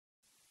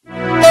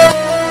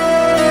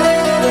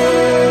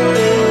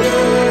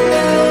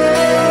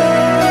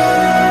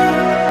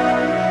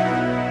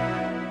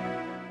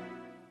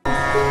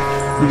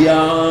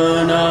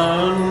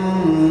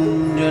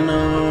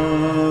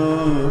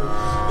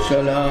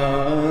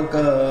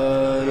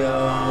Shakaya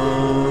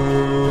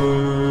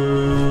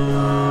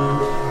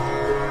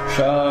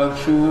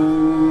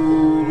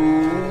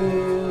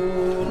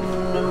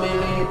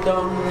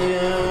Chakshurunmilitam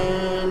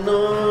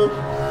Yena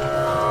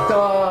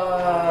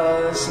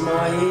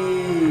Tasmai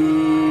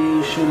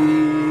Shri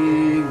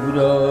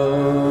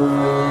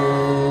Gurave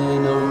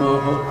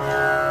Namaha.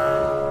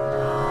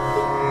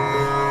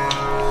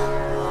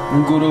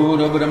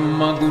 Gurur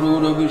Brahma,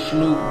 Gurur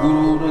Vishnu,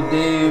 Gurur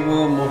Deva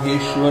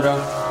Maheshwara,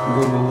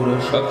 Gurur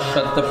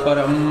Sakshat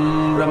Param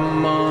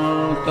Brahma,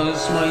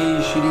 Tasmai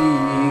Shri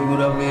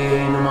Gurave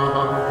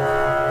Namaha.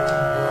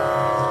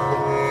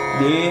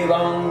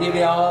 Devam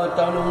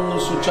Divyatanam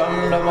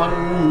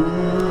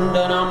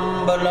Suchandavandanam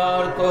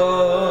Balarko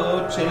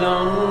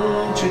Chilam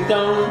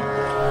Chitam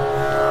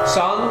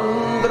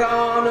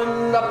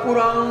Sandrananda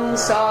Puram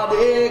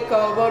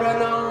Sadeka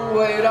Varanam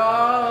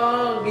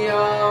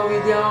Vairagya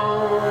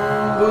Vidyam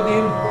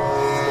Buddhim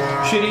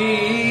Shri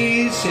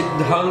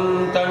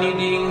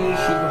Siddhantanidhim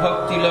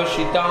Shubhakti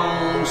Lashitam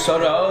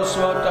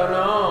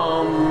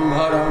Saraswatanam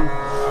Bharam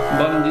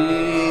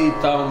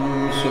Banditam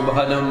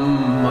Subhadam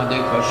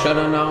Madhika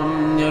Sharanam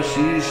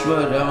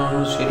Yashishwaram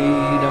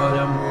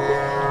Shridaram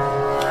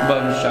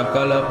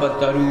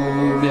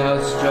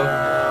Vanshakalapatarubhyascha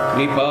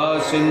Kripa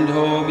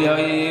Sindhobhya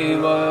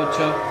eva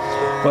cha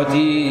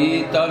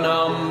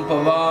Patitanam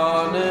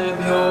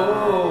Pavanebhyo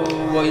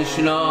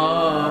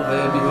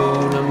Vaishnavebhyo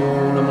Namo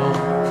Namah.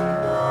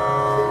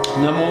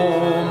 Namo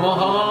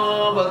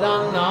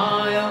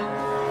Mahavadannaya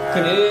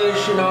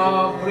Krishna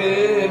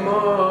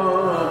Prema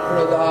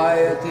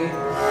Pradayate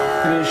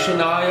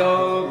Krishnaya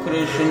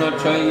Krishna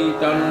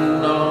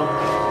Chaitanya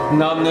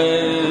Namne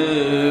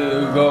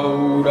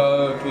Gaura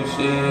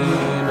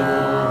Krishna.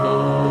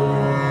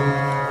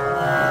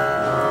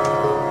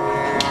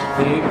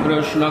 He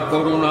Krishna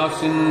Karuna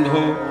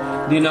Sindhu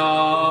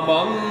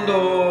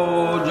Dinabandho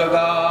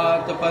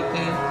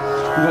Jagatpate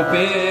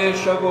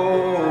Gopesha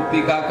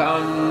Gopika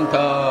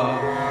Kanta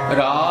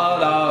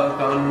Radha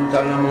Kanta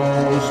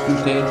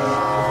Namostute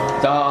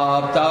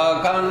Tapta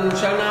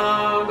Kanchana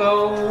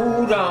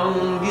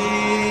Gaurangi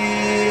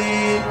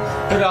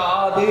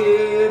Radhe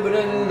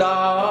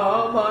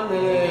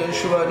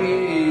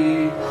Vrindavaneshwari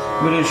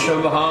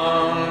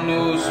Vrishabhanu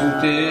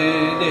Sute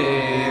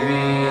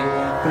Devi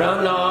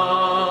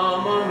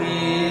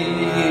Pranamami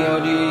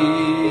Hari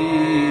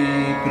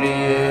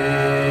Priye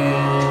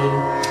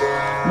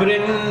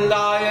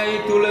Vrindayai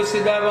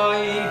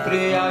Tulsidevai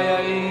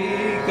Priyayai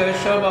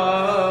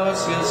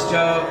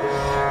Keshavasya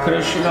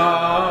Krishna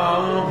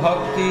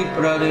Bhakti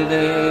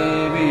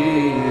Pradadevi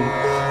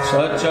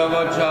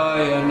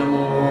Sachavachaya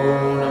Namo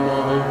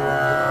Namaha.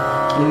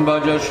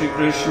 Bhaja Shri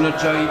Krishna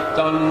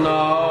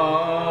Chaitanya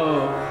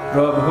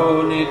Prabhu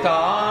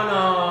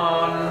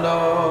Nityananda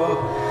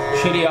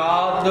Shri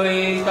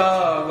Advaita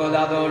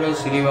Gadadhara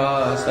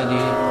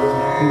Srivasadi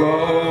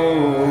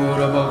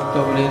Gaura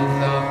Bhakta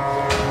Vrinda.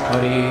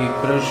 Hare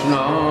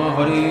Krishna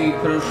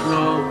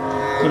Krishna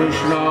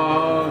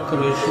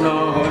Krishna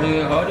Hare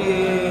Hare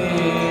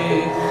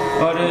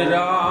Hare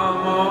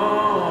Rama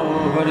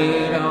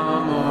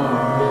Rama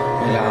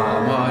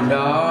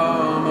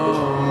Rama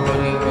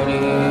Hare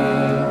Hare.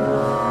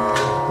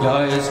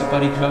 Jaya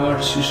Saparikravar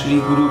Shri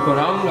Guru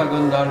Karanga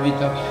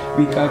Gandharvita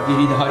Vika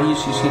Giridhari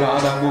Shri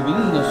Radha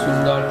Govinda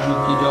Sundar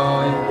Ki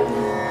Jaya.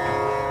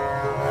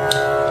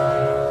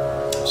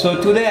 So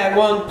today I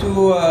want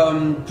to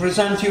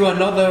present you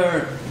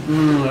another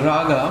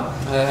raga,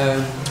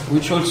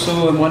 which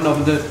also one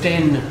of the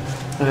 10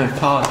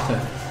 part, the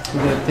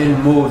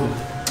 10 mode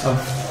of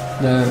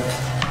the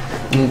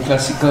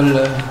classical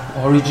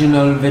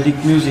original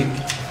Vedic music.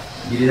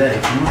 Giridhari,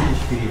 come si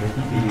scrive?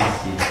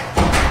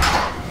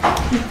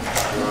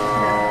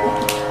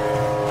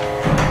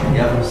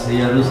 Я русский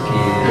не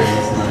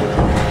знаю.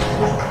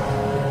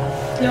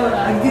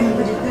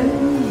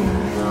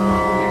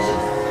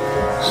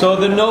 So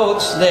the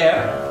notes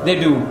there, they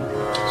do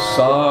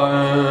sa,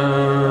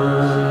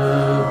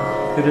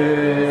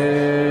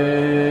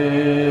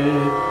 re,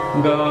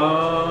 ga,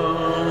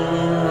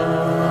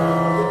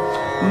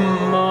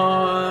 ma,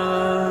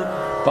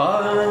 pa,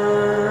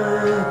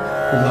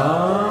 la,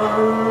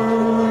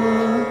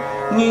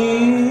 ni,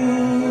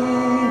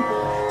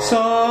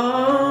 sa,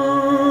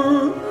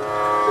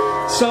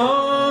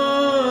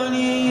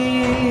 ni,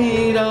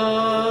 ra,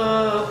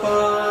 pa,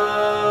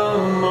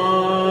 ma,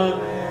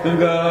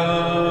 ga.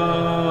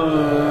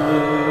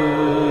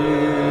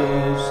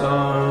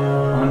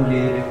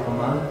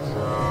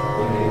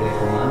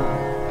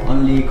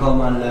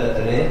 Komal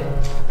Re.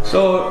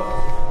 So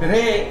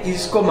Re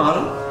is Komal,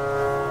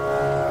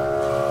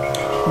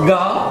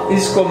 Ga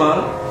is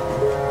Komal,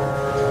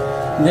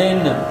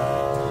 then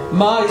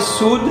Ma is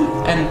Sud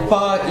and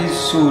Pa is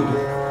Sud,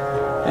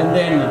 and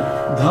then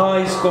Dha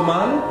is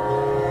Komal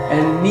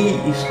and Ni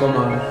is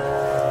Komal.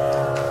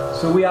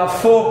 So we have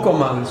 4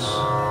 Komals.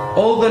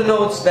 All the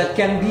notes that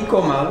can be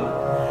Komal,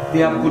 they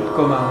have good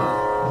Komal.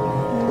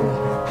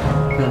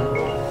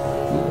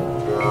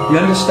 You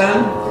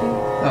understand?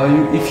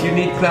 If you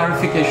need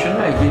clarification,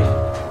 I give.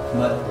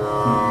 But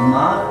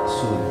Ma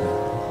Sud.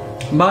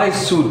 Ma is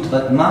Sud.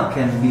 But Ma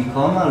can be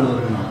Komal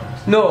or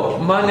not? No,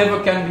 Ma never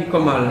can be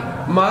Komal.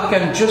 Ma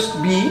can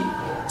just be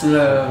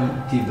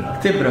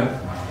Tibra. Tibra.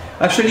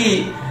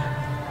 Actually,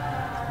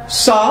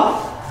 Sa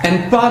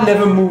and Pa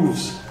never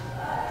moves.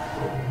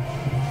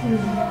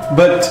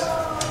 But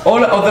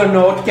all other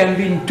notes can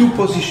be in two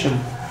positions.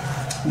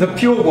 The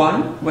pure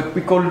one, what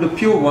we call the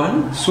pure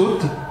one,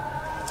 Sud,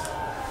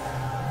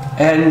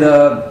 and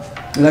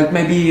like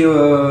maybe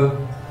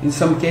in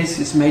some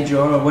cases major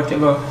or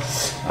whatever.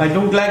 I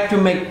don't like to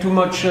make too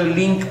much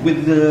link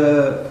with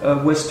the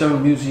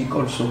Western music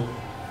also.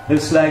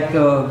 It's like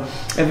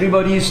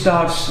everybody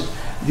starts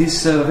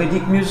this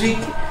Vedic music,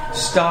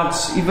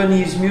 starts, even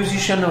he's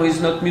musician or he's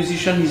not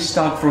musician, he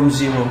starts from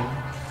zero.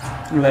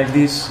 Like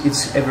this,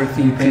 it's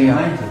everything clear.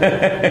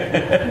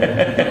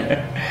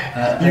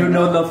 You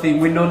know nothing,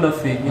 we know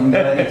nothing. Он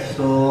говорит,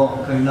 что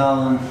когда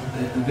он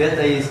в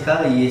этой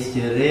скале есть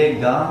ре,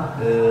 га,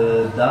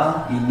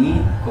 да и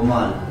ни,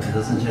 комаль, это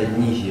означает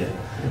ниже.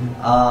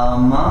 А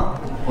ма,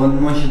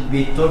 он может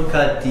быть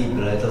только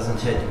тибра, это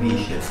означает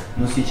выше.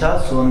 Но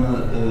сейчас он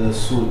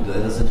суд,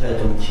 это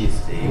означает он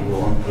чистый, его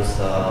он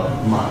просто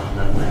ма,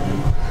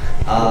 нормальный.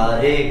 А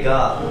ре,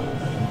 га,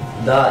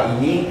 да и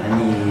ни,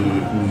 они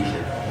ниже.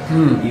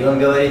 И он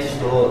говорит,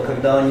 что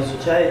когда он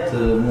изучает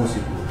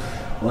музыку,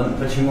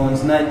 почему он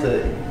знает,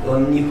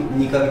 он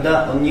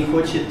никогда, он не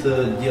хочет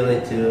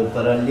делать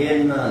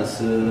параллельно с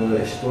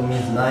что мы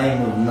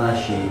знаем в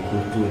нашей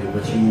культуре,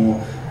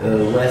 почему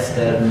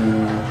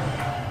western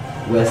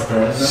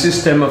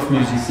System of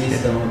music.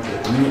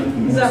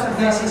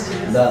 Западная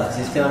система. Да,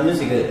 система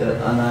музыки,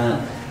 она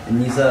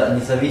не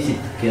зависит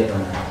к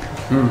этому.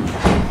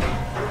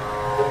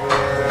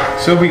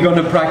 So we're going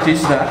to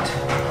practice that.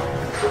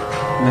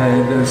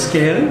 The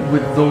scale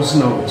with those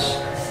notes.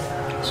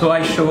 So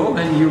I show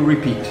and you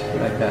repeat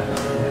like that.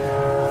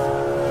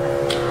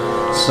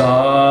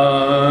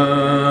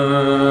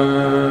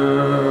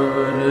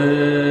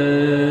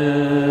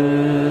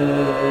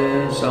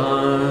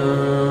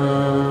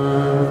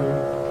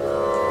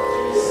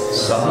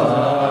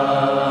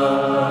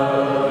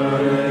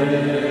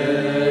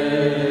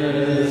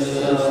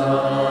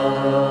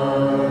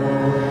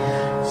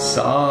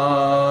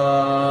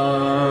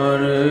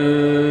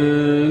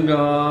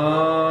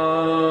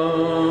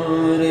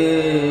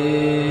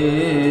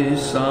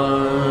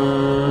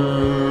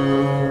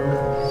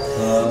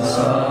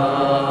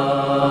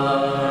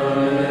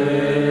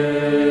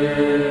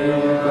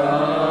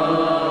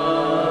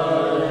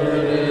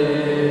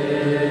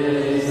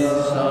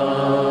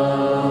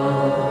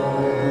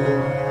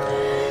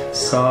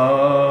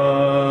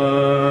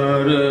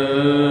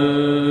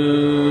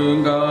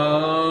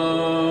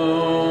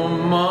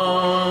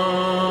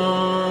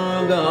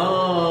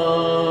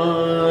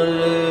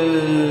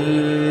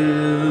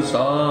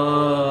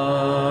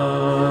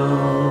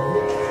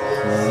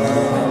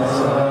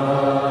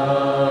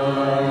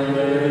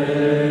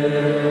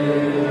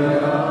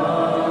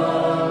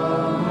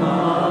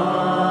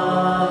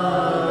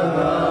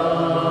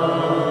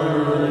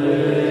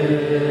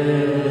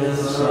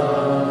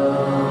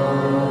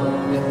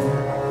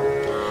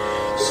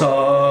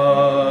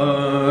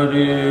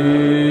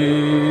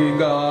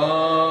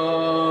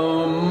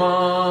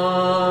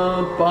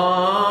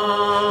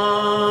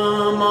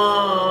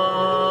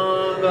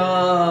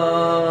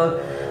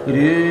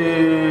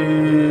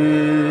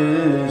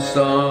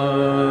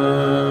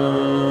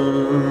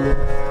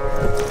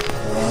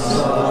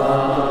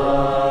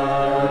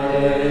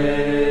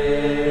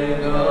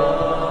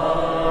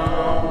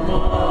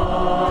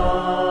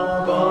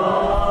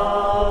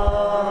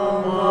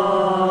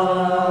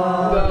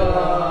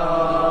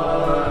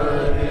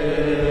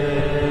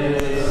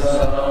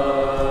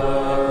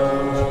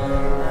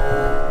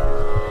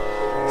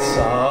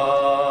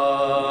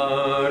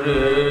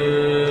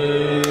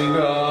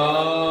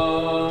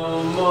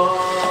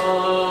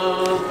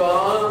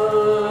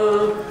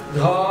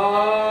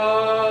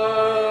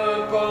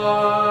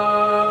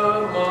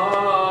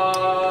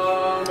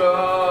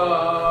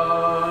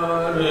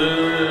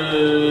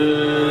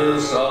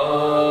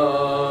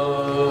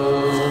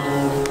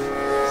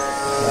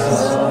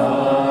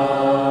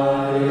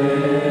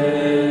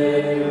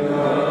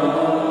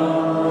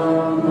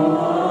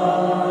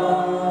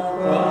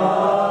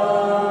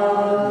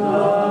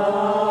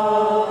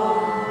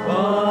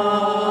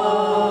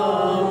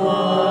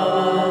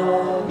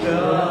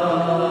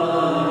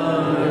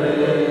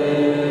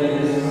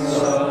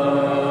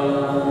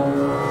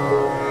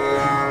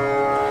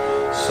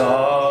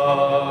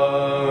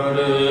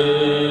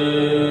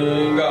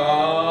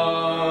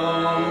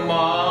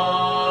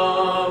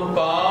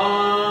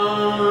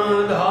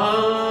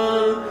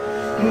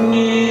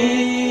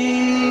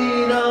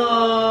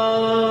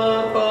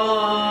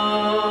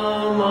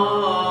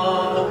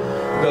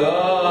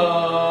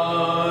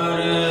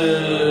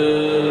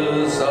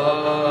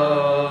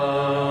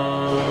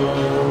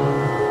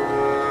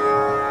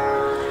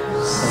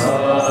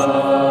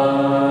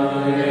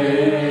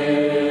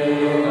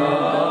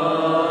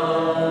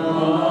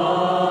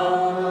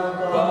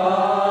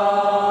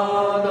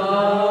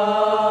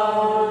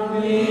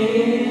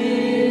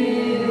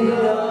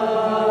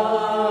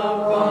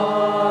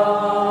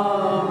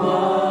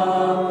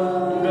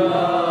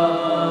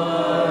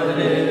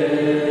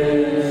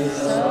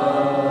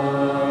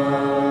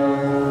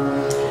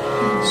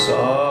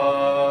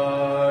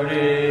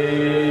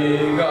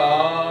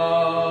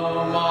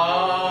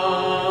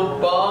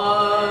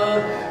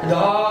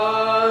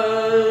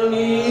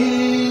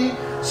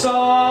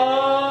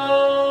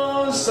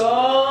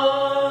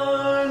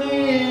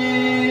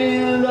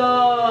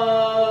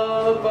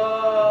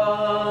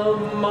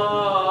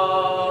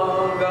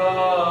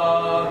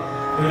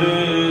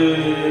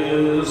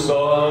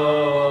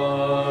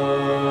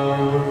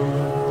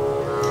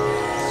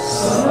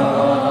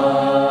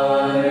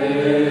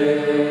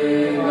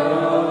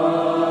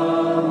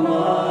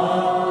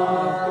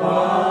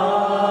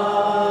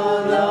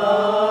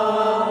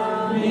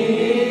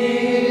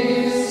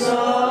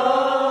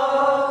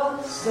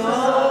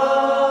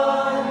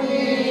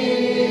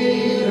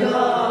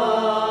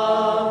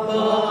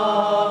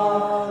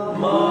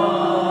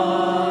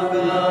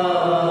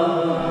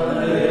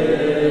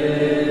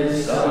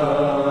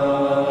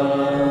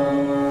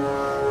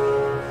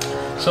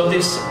 So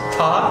this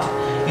thought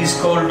is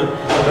called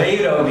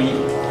Bhairavi,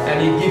 and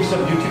it gives a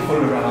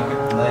beautiful raga.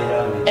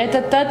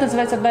 Этот тат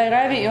называется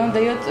Байрави, и он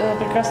дает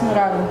прекрасную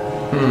рагу.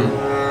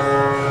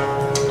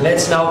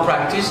 Let's now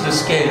practice the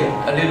scale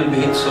a little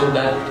bit so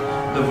that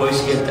the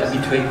voice gets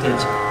habituated.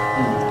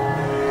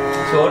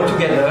 So all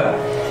together.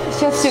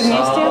 Сейчас все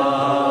вместе.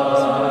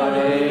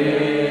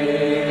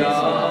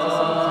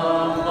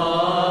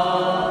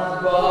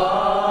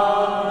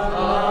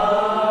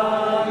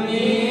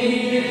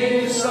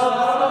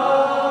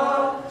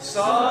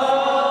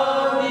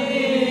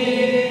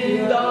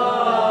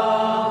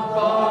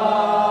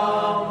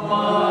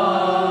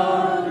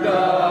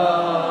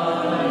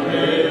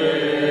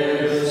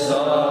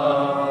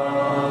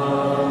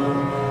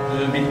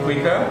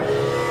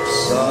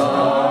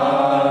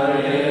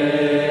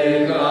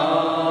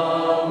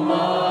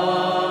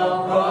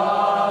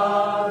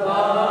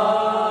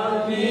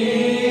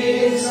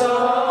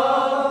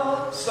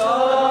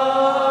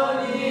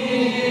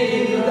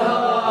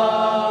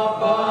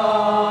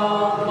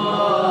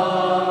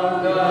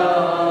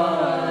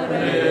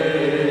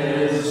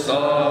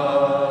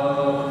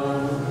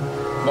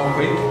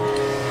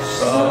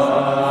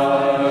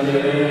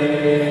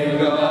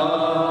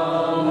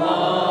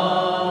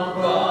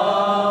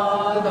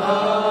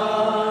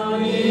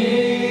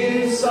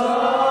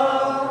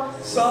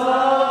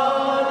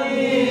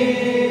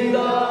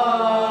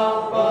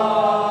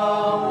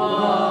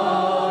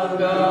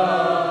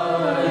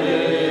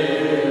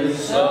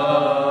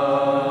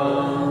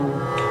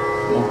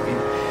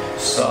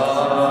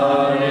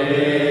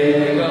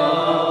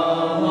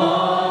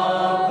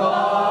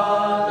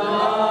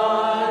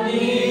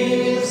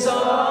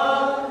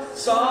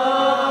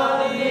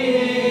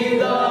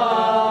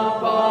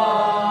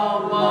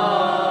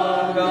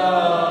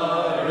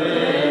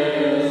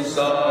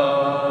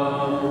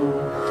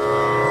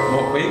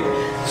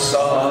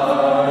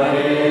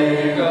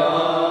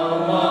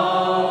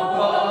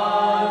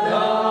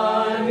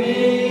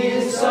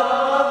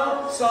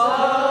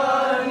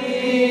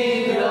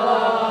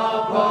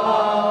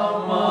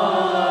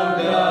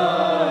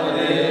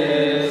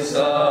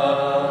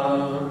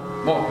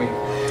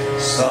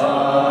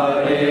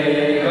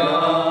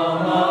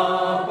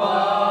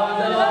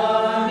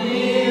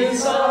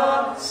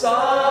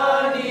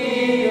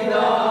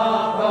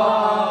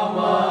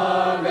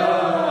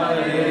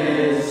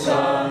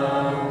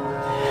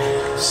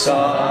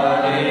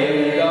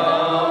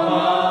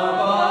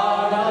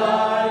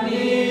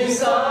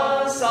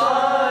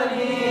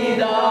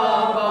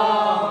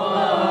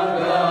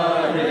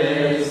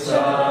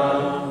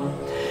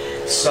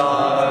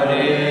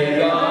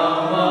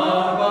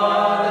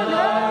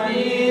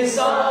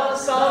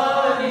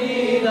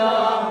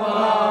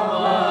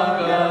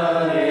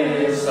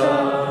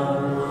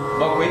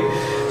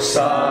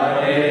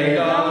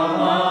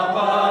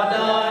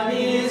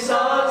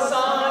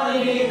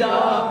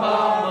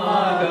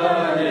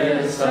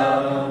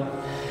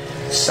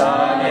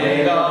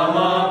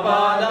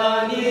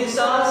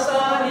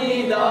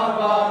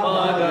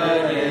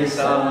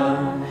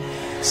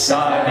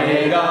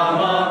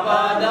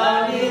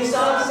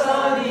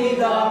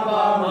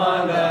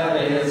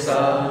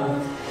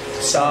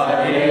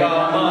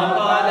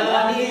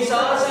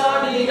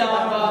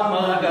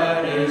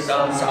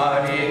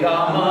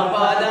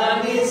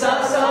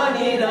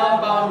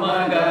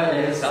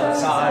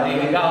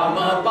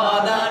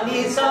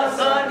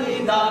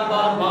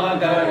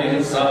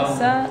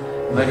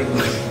 Very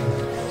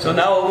good. So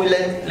now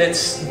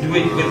let's do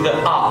it with the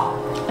A.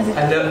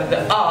 And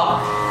the A,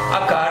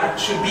 akar,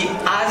 should be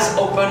as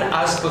open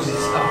as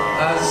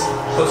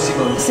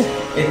possible.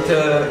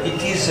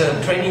 It is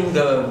training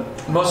the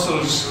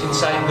muscles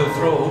inside the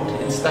throat,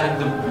 inside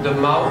the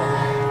mouth,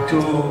 to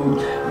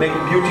make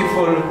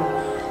beautiful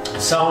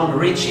sound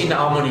rich in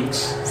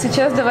harmonics.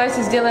 Сейчас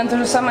давайте сделаем то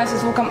же самое со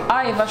звуком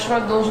А, и ваш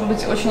рот должен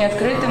быть очень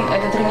открытым.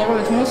 Это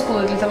тренирует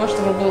мускулы для того,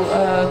 чтобы был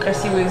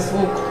красивый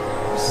звук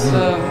с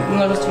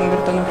множеством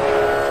бертонов.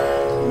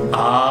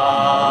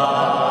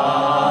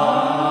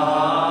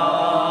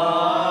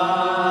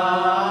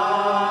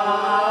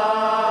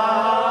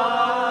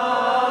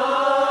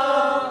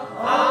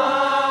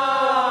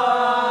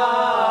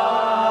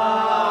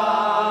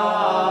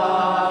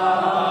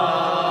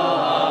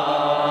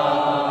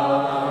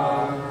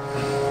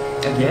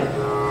 Again.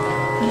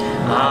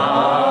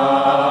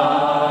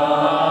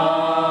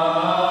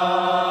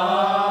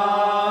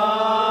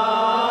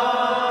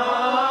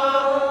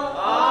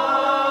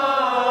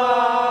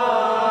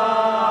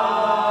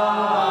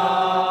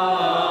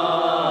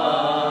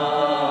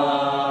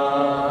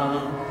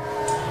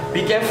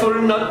 be careful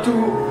not to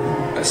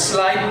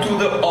slide to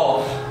the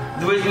O.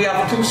 Because we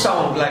have two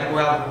sounds, like we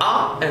have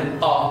A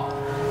and A.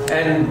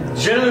 And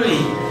generally,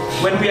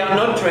 when we are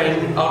not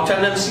trained, our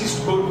tendency is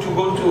to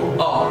go to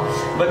A.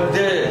 But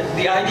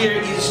the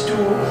idea is to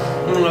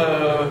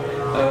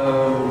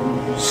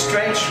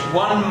stretch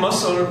one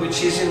muscle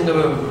which is in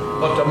the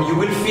bottom. You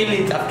will feel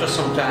it after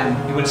some time.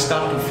 You will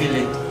start to feel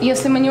it.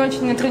 Если мы не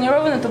очень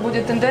натренированы, то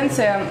будет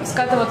тенденция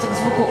скатываться к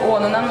звуку О,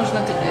 но нам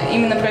нужно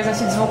именно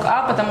произносить звук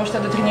А, потому что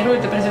это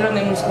тренирует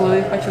определенные мускулы, вы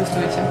их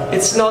почувствуете.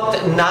 It's not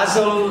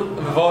nasal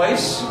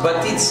voice,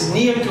 but it's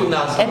near to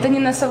nasal. Это не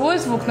носовой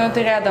звук, но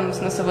это рядом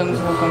с носовым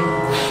звуком.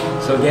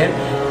 So again,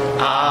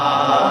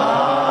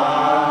 Ah.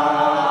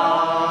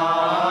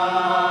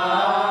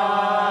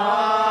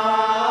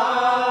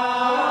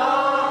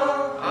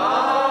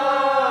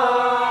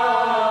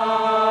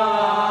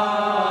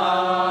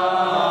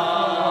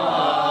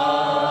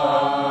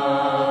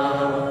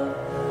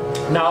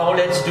 Now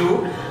let's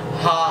do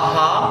ha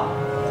ha,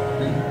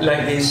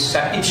 like this,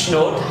 each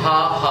note,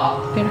 ha ha.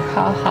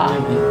 Ha ha.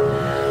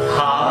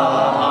 Ha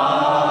ha.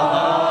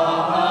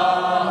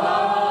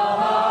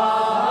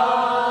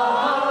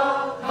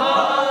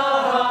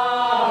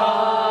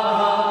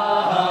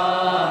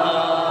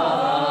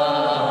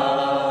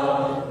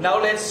 Now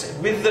let's,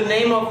 with the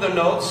name of the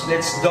notes,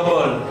 let's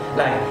double,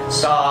 like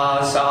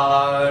sa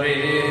sa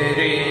re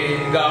re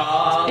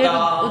ga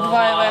ga.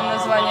 Удваиваем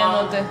название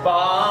ноты.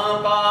 Pa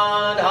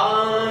pa da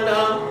da,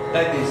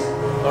 like this.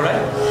 All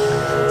right.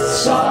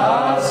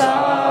 Sa sa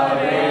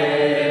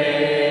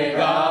re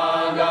ga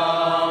ga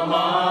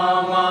ma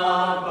ma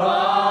pa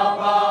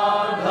pa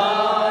da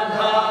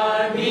da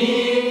ni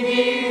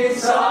ni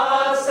sa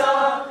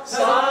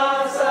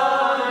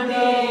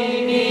ni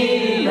ni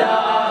da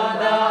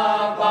da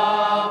pa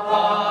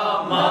pa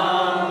ma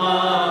ma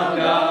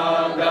ga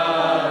ga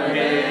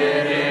re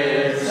re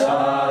sa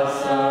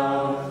sa.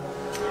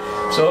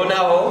 So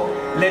now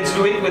let's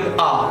do it with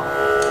A.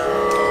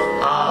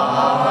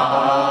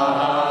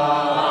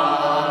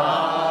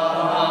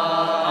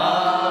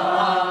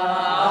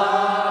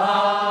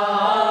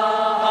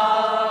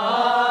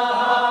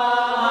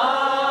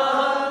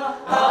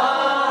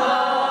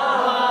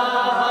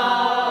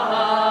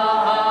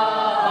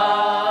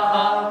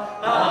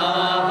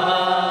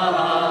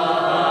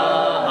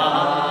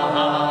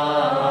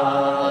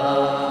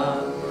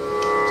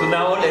 So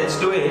now let's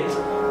do it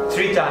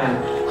 3 times.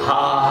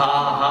 Ha ha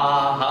ha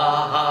ha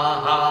ha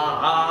ha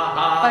ha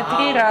ha. По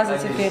 3 раза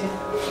теперь.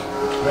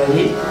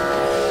 Ready?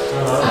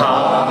 Ha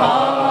ha.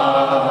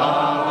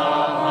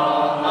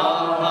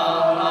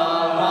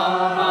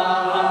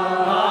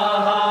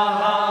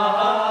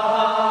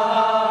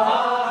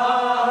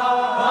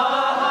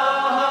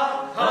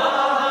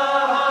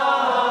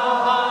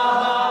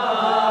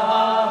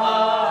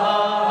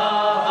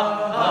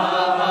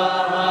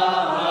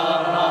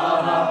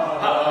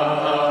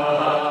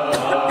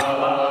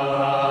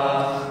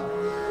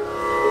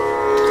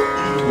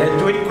 Let's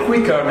do it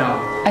quicker now.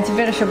 А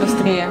теперь еще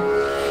быстрее.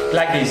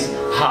 Like this.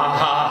 Ha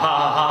ha ha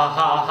ha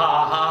ha ha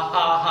ha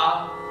ha ha.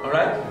 All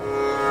right?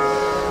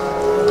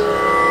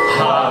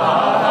 Ha ha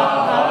ha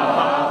ha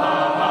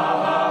ha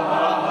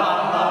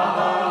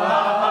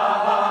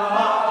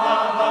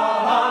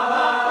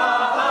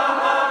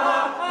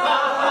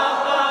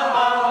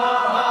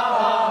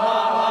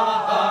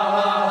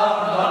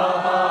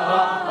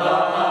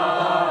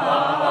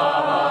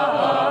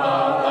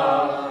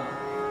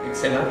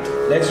Excellent.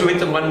 Let's do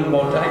it one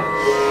more time.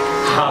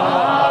 Ha.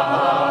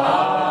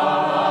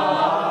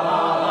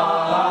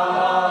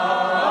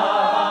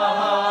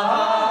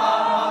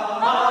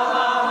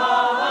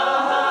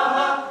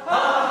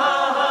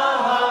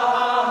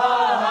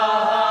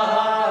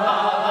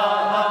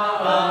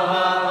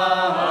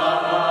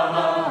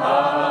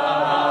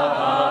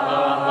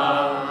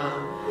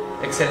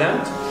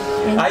 Excellent.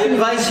 I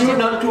advise you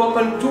not to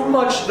open too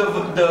much the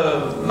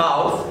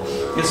mouth.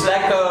 It's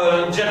like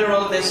a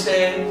general, they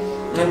say,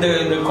 in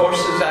the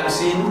courses I've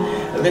seen,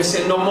 they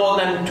say no more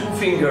than 2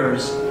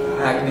 fingers,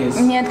 like this.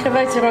 Не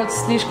открывайте рот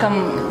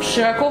слишком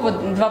широко, вот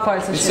 2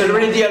 пальца. It's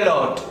already a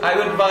lot. I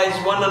would advise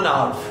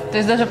 1.5. То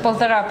есть даже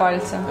 1,5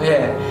 пальца.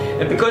 Yeah,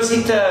 because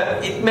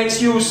it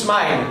makes you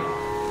smile,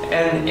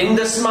 and in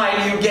the smile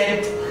you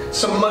get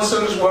some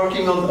muscles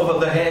working over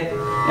the head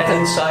and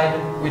inside,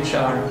 which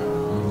are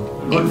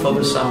good for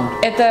the sound.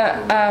 Это,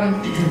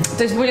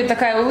 то есть будет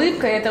такая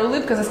улыбка, и эта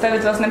улыбка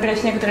заставит вас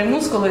напрячь некоторые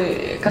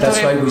мускулы,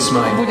 которые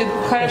будут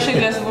хороши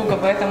для звука,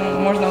 поэтому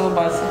можно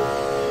улыбаться.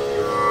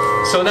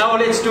 So now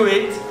let's do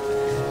it.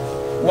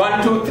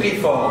 1, 2,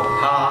 3, 4.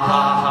 Ha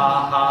ha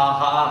ha ha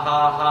ha ha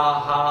ha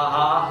ha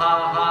ha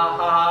ha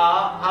ha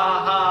ha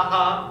ha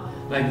ha.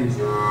 Like this.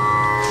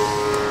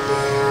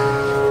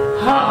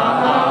 Ha ha.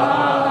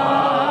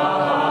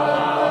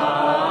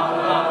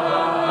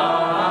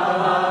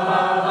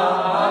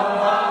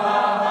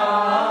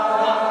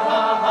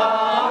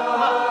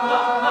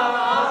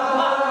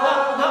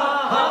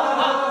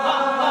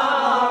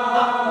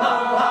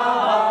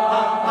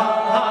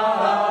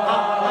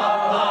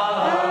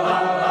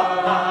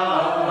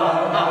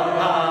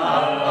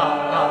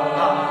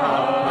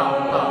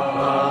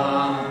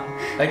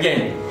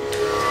 Again.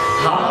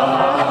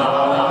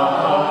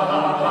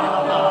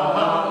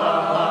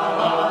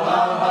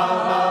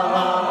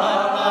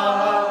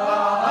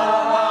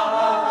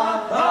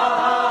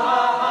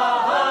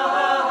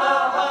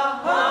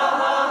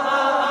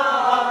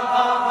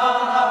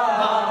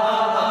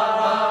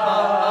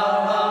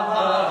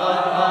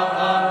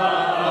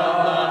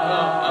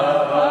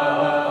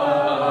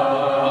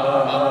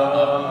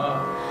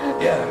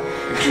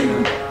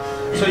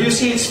 So you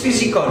see, it's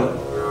physical.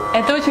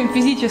 Это очень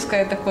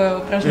физическое такое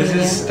This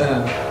упражнение. is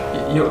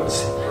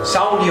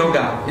sound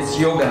yoga. It's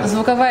yoga.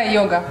 Звуковая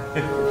йога.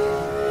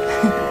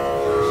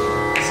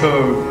 So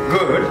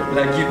good,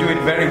 like you do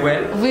it very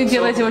well. Вы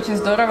делаете очень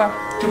здорово.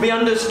 To be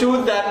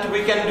understood that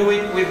we can do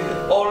it with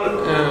all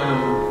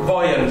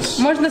vowels.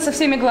 Можно со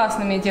всеми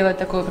гласными делать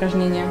такое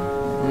упражнение.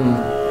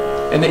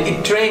 And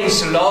it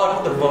trains a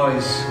lot the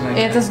voice. Like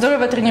И это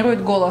здорово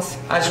тренирует голос.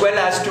 as well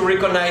as to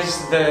recognize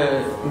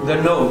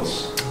the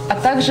notes. А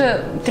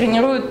также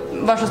тренирует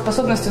вашу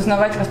способность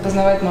узнавать,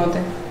 распознавать ноты.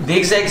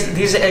 These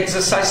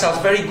exercises are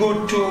very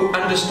good to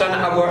understand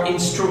our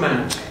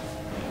instrument.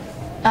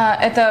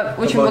 Это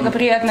очень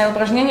благоприятное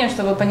упражнение,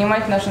 чтобы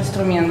понимать наш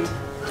инструмент.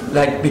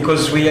 Like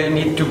because we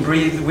need to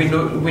breathe, we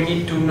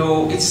need to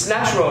know it's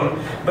natural,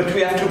 but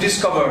we have to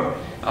discover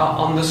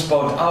on the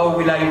spot how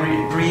will I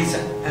breathe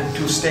and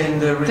to stay in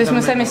the rhythm. То есть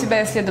мы сами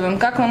себя исследуем,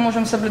 как мы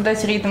можем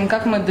соблюдать ритм,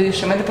 как мы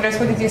дышим. Это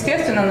происходит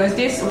естественно, но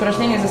здесь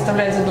упражнение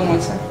заставляет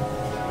задуматься.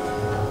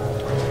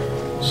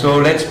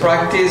 So let's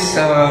practice.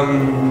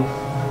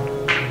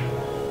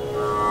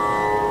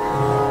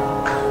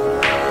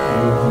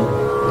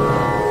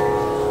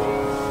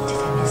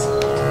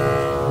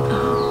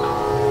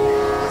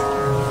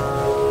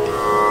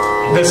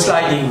 The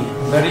sliding.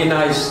 Very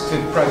nice to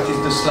practice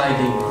the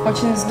sliding.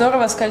 Очень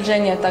здорово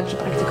скольжение также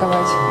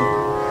практиковать.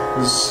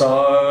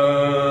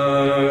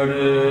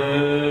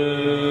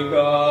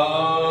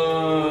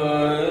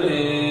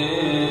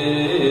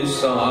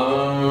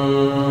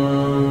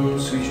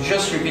 So you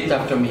just repeat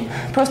after me.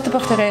 Просто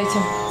повторяйте.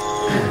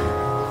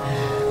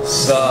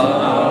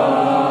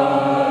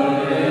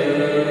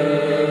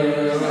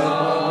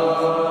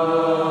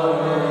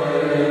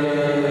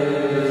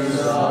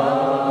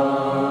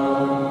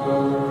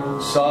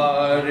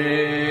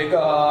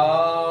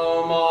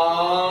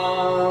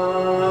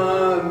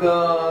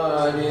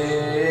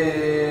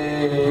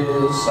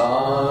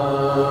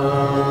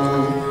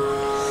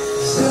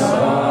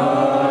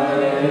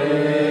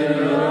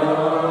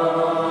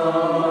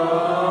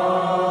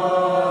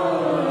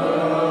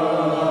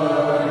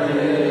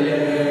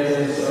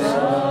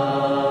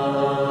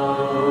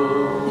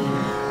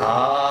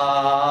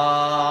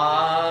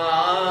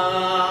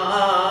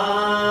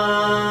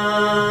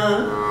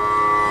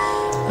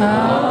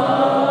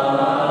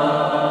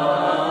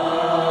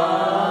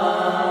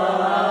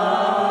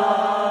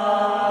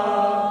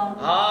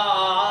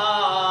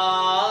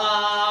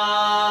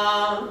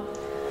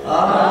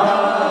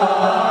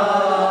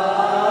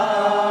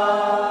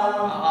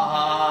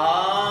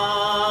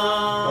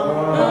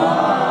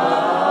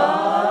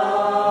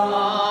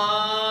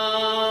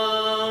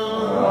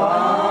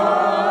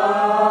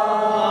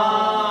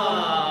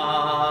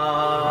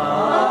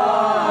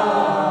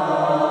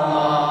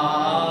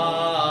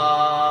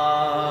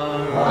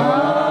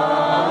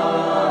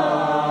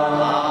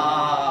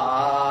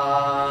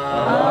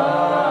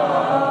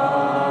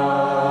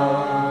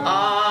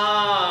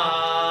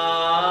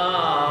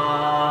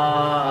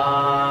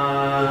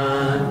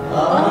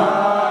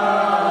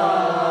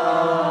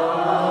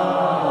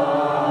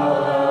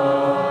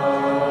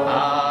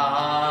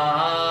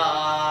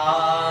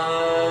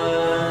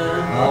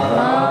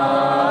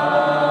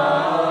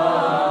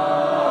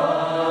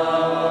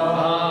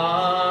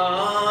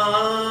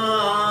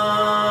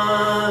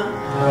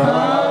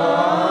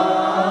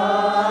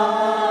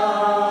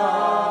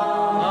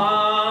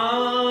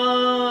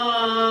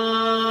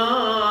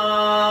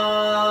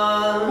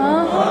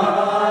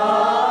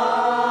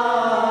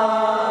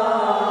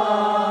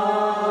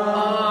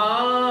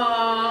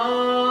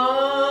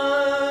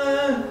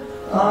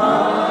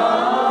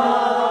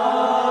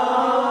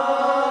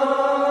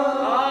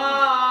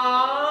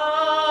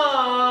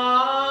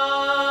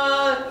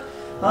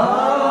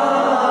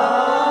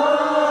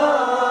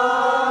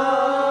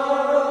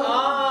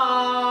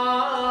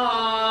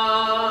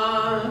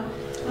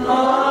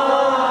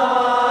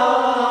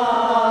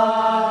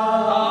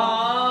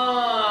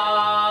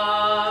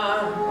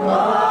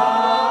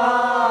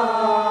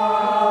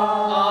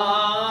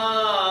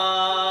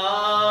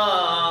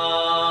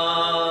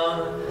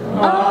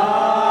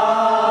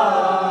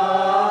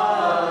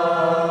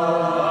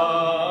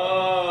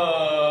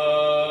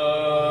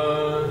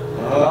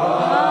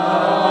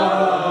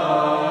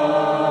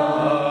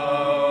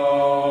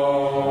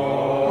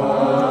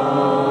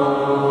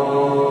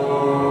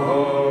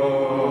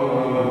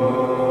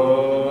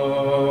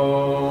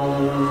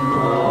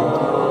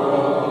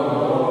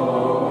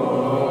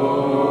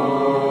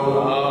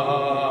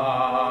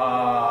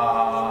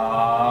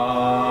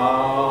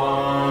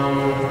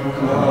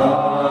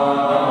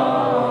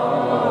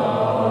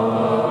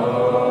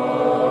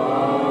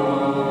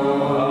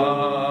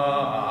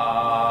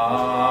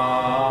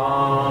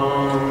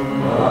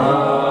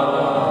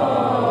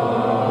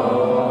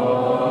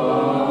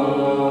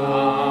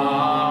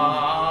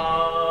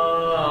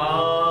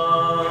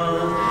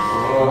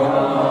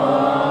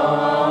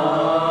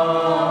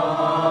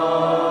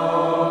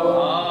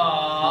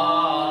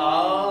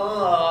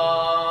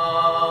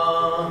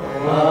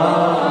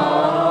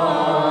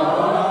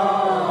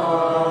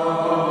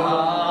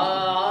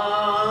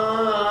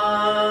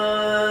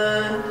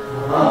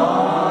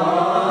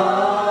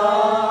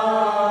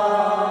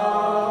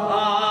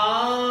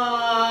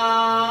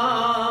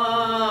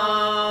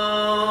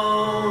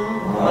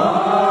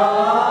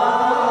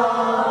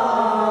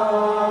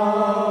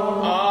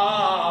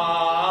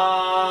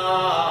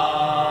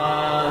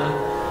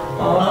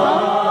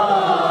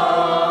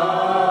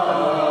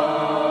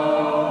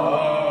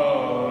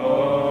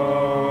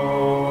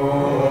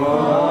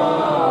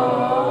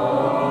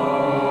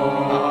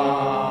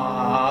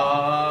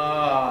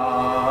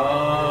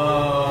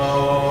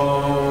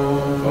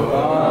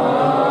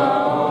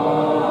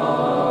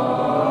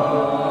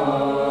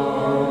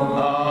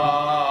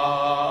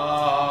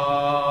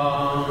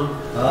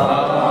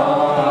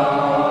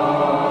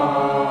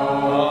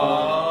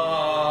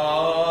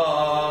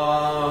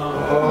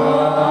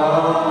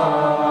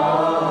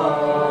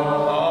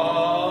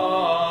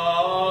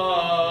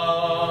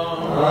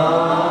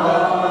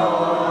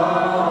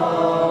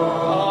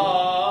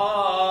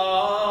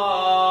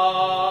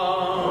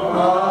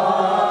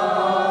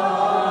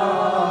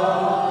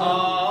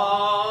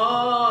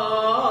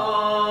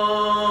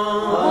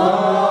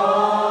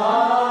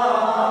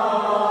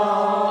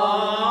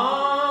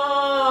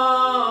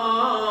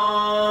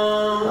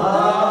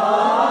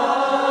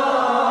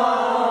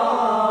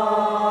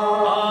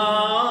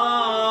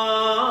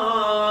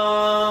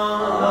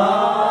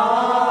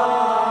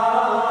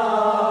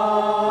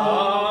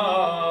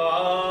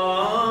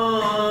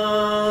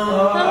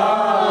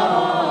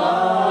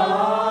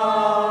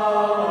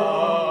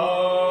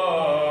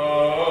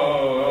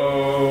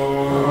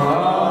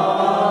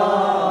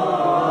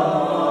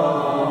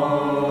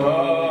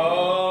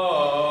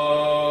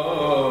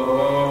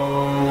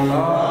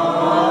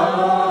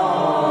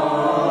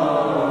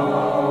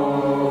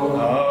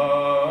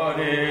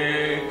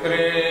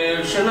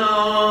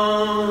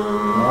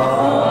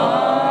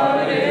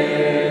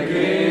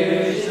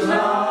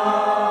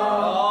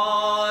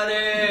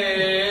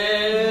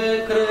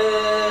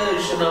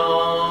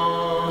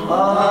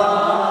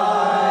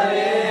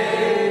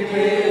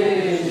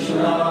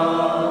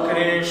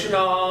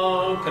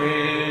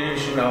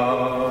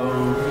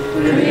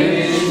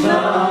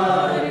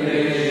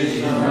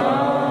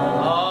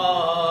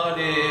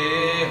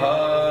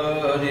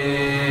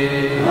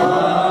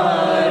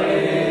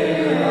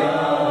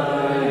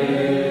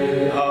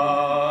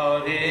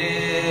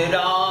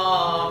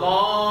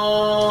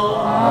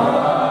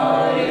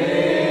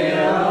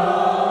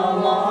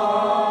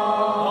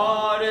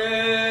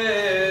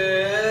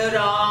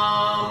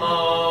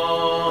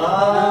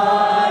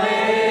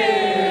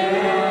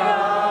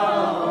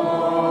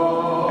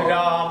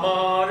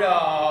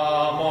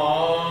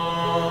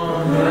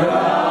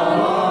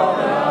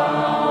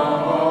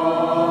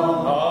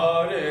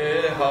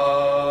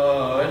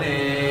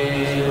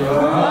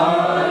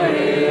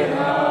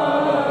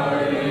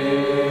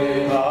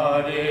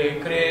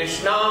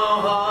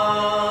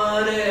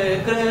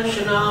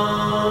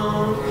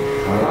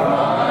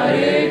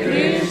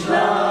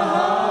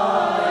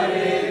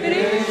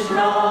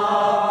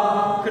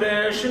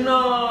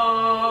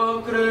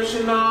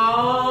 Krishna.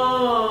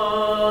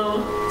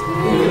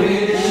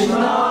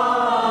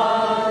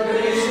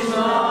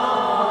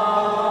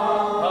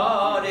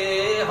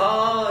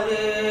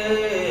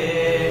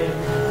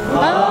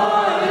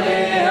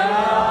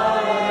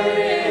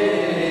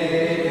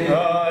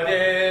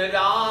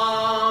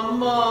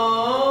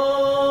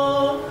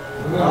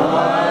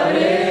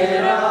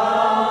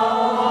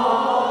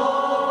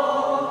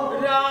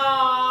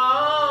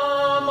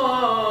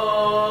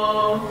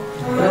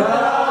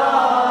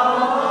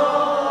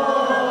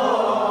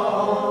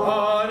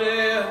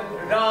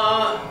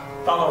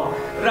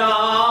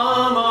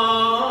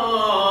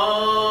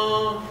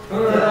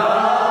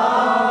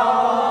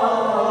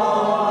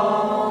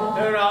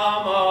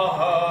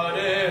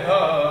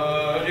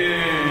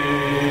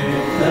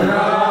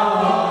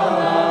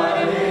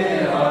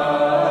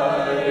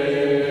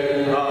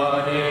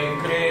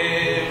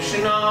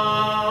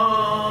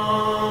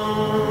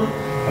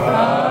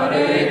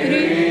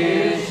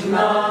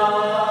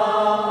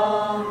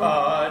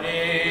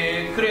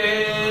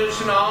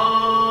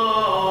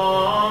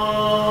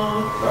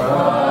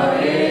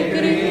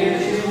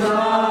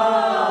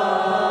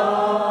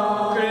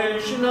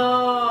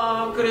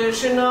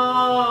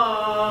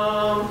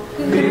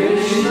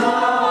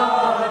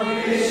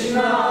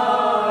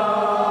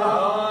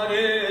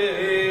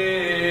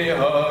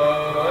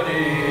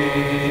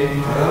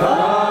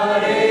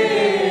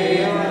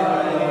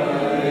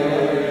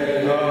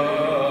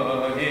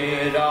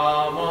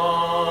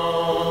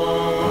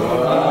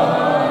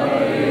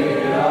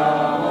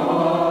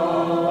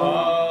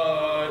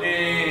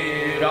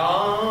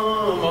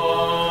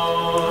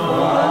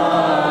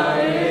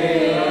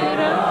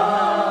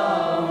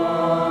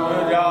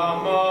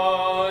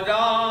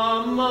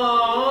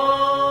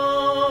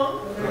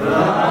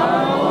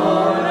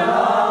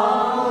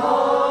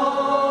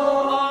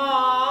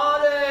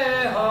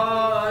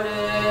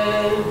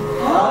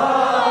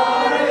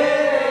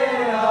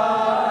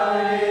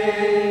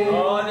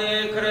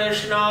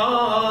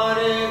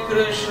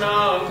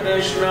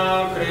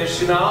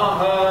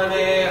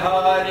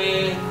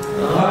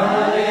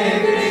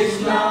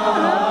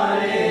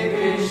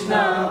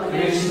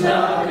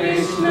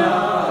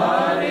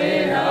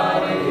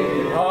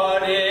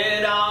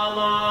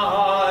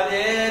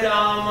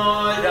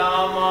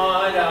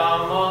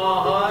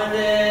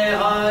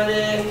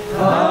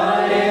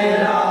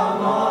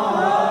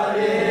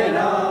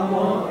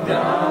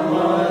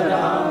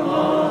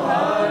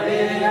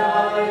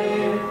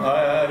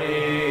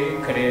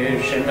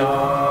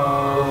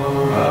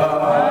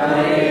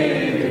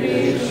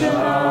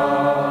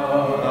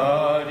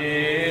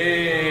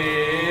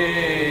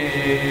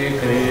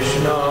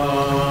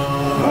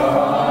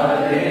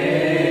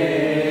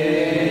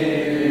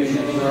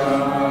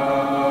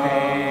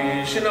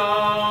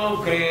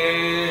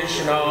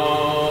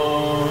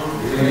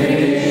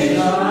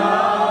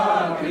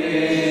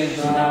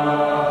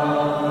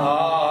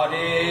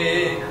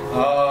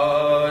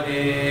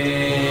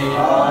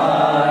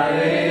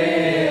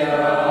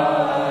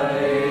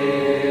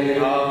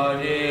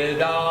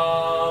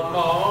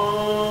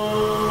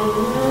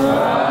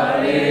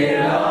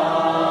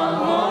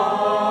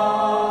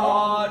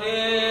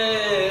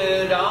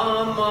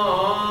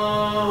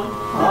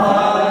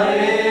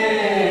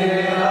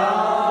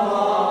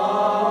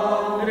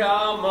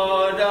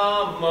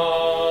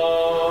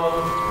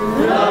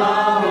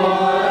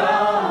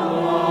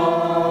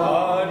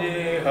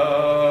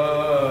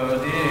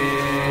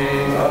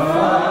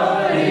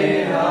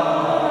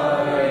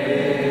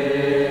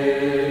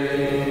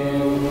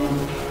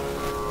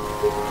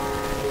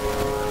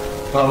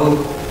 Prabhu,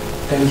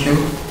 thank you.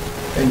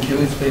 Thank you,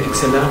 it's very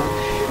excellent.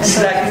 It's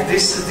like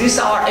these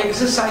are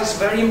exercises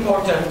very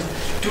important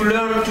to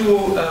learn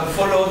to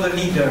follow the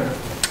leader.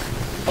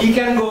 He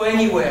can go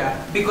anywhere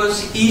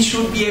because he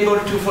should be able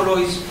to follow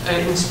his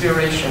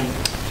inspiration.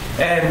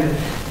 And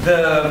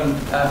the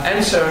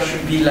answer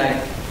should be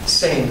like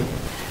same.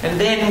 And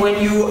then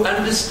when you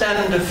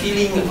understand the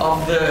feeling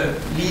of the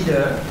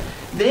leader,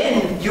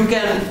 then you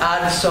can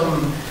add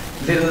some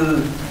little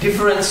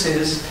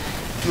differences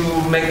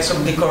to make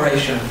some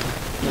decoration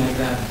like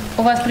that.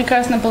 У вас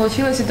прекрасно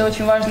получилось, это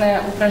очень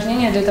важное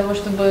упражнение для того,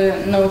 чтобы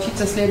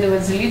научиться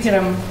следовать за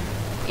лидером,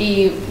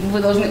 и вы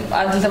должны,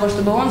 для того,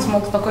 чтобы он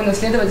смог спокойно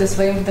следовать за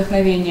своим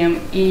вдохновением.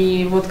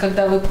 И вот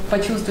когда вы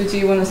почувствуете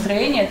его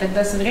настроение,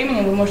 тогда со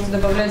временем вы можете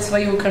добавлять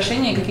свои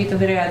украшения и какие-то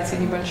вариации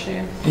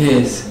небольшие.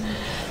 Yes.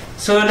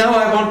 So now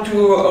I want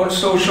to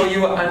also show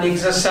you an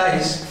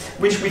exercise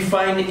which we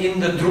find in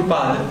the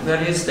Dhrupad.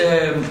 That is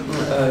the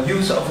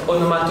use of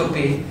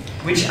onomatopoeia,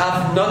 which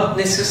have not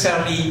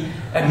necessarily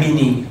a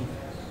meaning.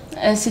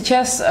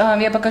 Сейчас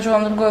я покажу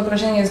вам другое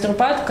упражнение из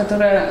Dhrupad,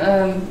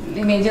 которое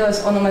имеет дело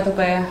с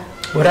onomatopoeia.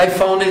 What I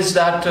found is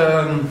that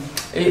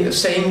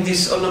saying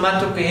this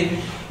onomatopoeia,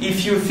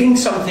 if you think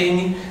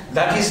something,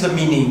 that is the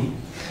meaning.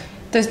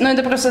 То есть,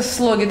 это просто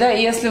слоги, да,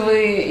 и если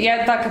вы,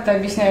 я так это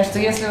объясняю, что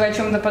если вы о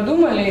чем-то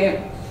подумали,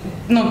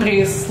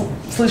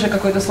 слыша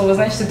какое-то слово,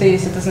 значит, это и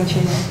есть это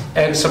значение.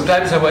 And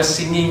sometimes I was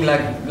singing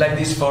like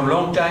this for a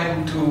long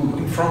time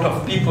in front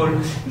of people.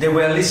 They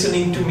were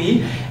listening to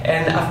me,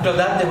 and after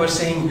that they were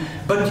saying,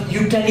 "But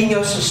you telling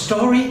us a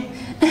story?"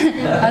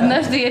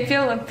 Однажды я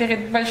пела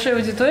перед большой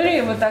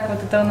аудиторией, вот так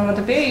вот, это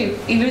ономатопеей,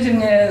 и люди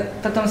мне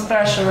потом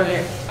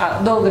спрашивали,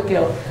 долго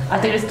пел, а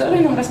ты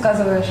историю нам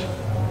рассказываешь?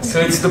 So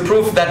it's the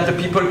proof that the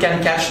people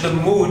can catch the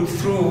mood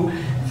through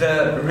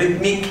the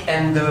rhythmic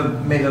and the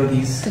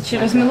melodies.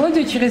 Через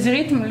мелодию, через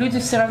ритм люди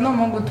все равно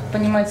могут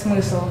понимать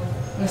смысл,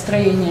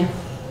 настроение.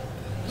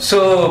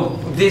 So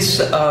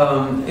this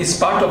is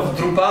part of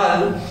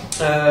Dhrupad.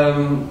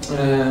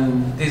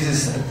 This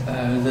is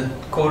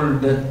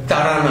called the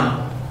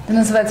Tarana. Это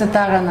называется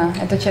тарана,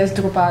 это часть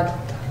Dhrupad.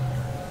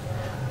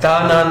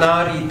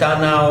 Tananari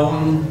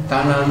tanaum,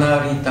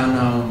 tananari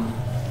tanaum.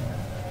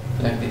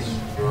 Like this.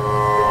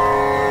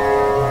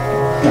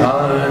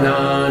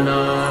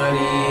 Tananari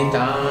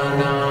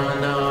tananaum.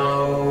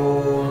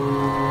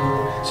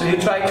 So you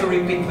try to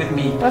repeat with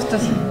me. Просто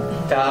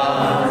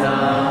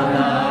Tananari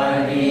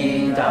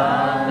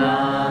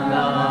tananaum.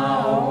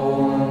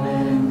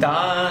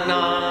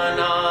 Tananari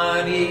tananaum.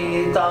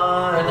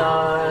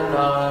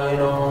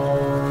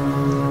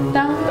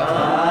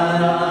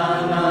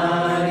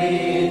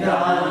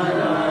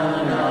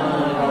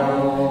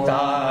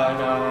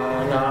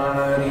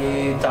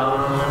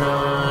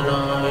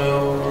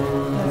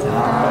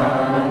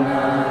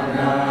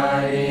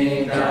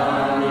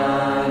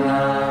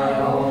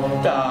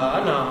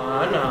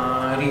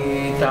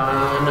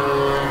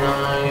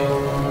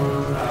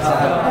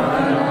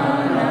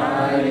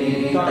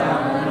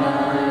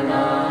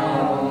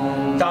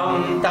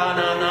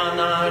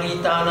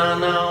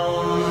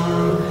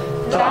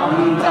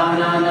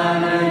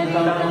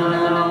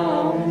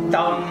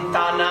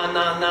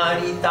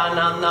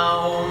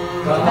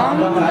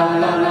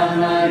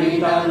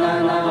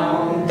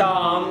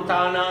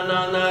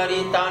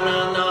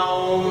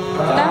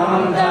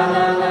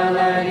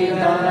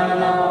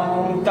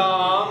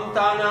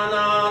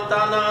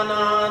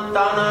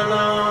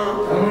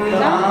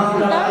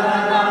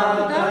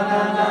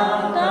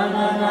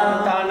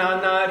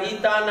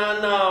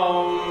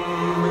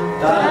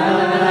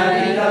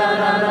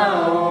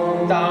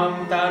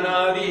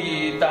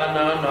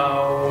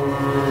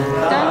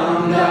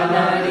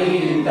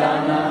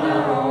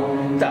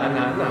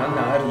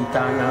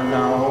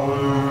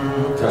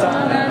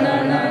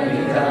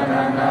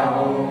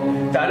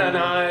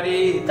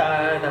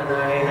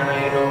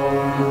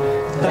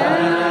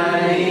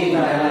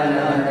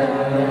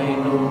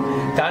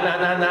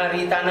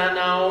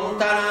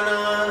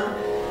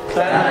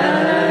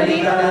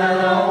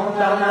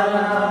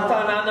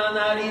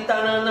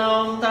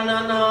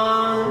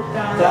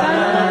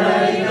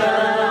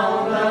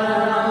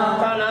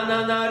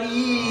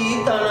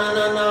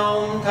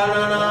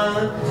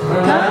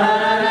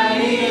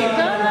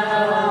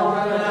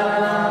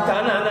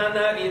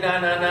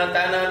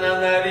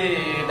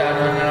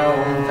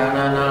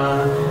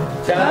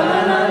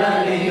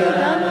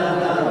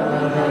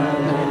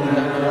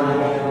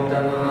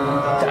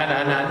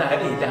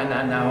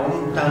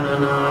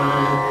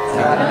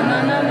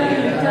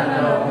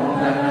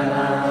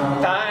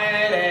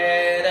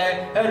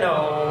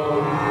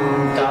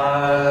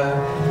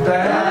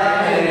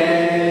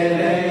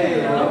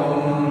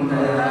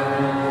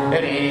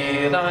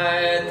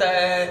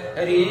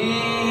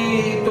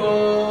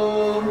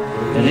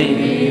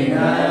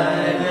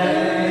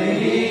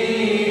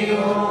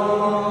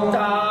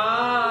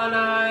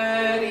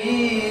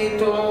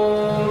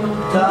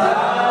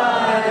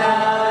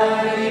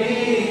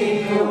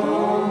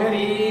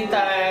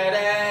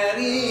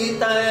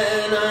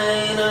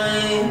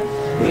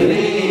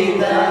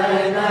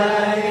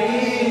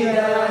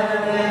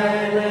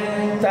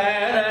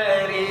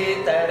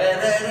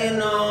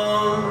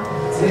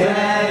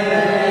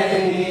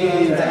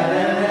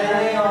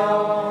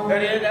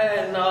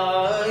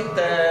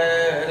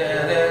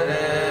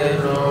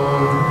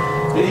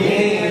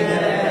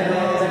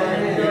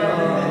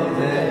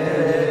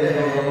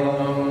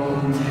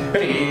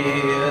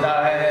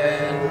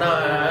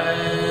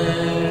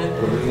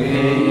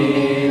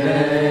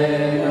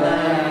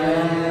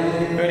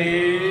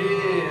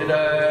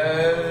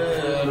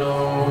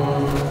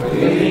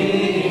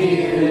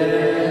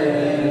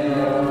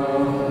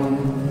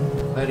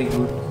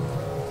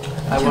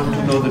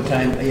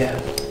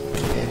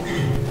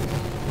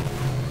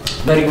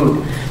 Very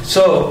good.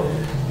 So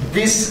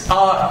these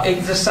are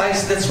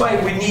exercises. That's why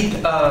we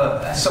need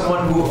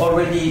someone who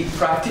already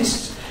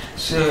practiced.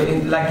 So,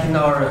 like in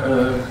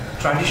our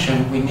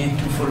tradition, we need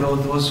to follow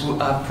those who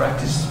have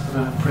practiced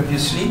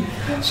previously,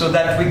 so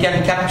that we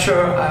can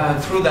capture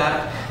through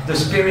that the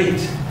spirit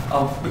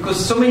of.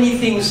 Because so many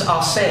things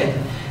are said,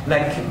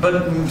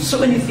 but so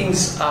many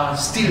things are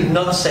still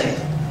not said,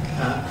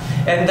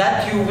 and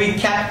that we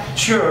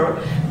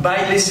capture by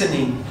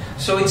listening.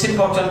 So it's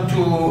important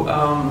to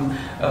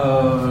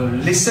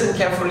listen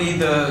carefully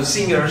the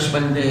singers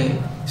when they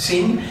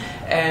sing,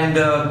 and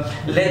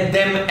let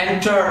them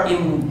enter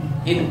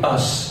in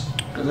us,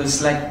 because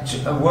it's like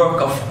a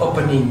work of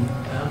opening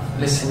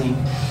listening.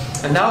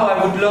 And now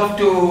I would love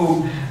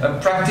to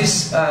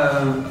practice,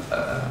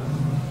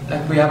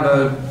 like we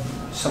have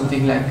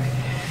something like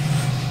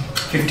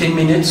 15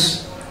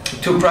 minutes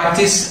to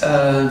practice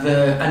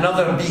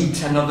another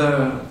beat,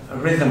 another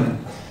rhythm.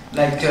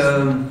 Like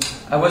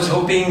I was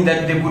hoping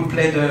that they would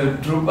play the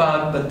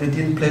Dhrupad, but they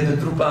didn't play the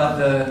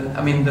Dhrupad,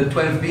 I mean the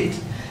 12 beat,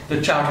 the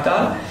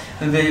Chartal,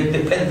 and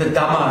they played the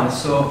Damar,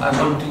 so I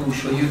want to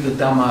show you the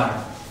Damar.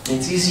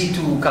 It's easy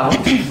to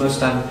count, you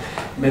must have,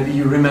 maybe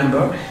you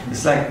remember.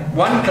 It's like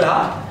one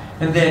clap,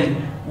 and then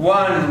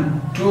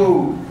 1,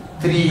 2,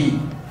 3,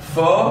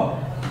 4,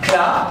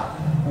 clap,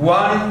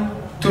 1,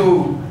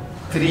 2,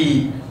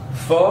 3,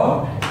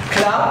 4,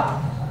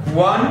 clap,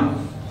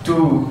 1,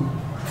 2,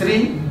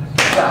 3,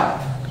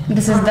 clap.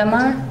 This is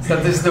Damar? So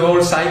this is the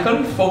whole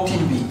cycle,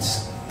 14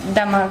 beats.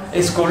 Damar.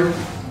 It's called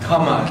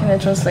Damar. Can I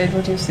translate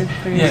what you said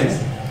previously? Yes.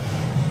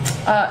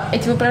 С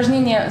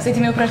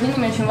этими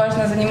упражнениями очень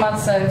важно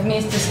заниматься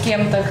вместе с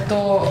кем-то,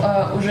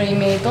 кто уже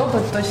имеет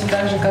опыт, точно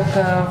так же, как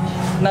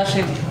в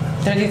нашей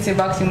традиции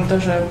бхакти мы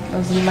тоже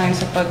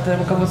занимаемся под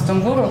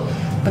руководством гуру,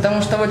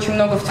 потому что очень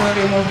много в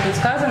теории может быть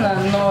сказано,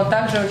 но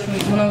также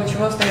очень много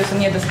чего остается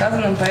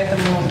недосказанным,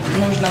 поэтому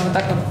нужно вот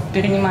так вот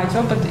перенимать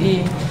опыт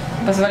и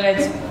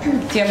позволять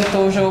тем,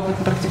 кто уже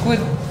опытно практикует,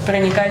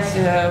 проникать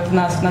в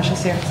нас, в наше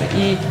сердце.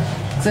 И,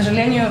 к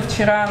сожалению,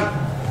 вчера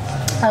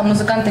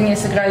музыканты не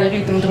сыграли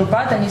ритм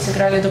Dhrupad, они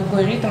сыграли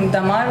другой ритм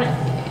Damar.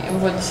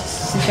 Вот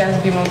сейчас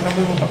Bimal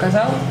Prabhu его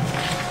показал,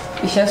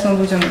 и сейчас мы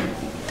будем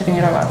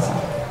тренироваться.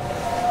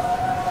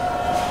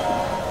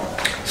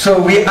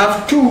 So we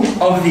have two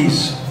of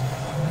these.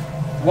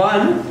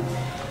 One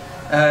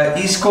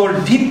is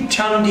called Deep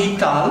Chandi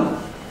Tal,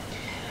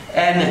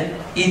 and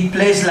it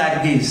plays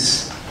like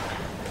this.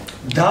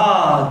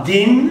 Da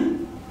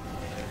din,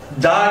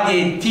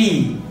 dage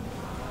ti,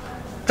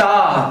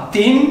 ta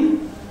tin,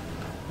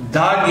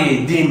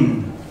 dage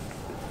din,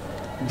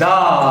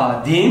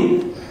 da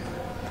din,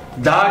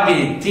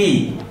 dage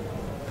ti,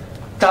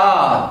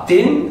 ta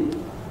tin,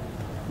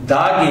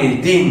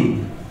 dage din.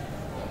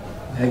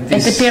 Like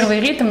this. Это первый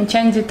ритм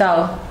Chandi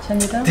Tal.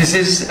 This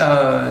is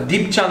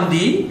Deep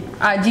Chandi.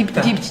 Deep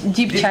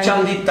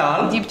Chandi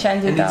Tal. Deep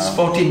Chandi and Tal. it's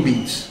 14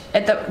 beats.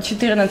 Это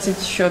 14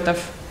 счетов.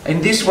 In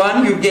this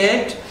one you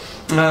get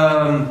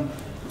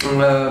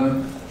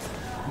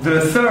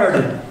the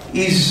third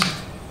is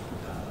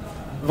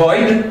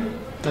void,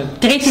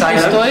 Третий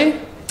пустой.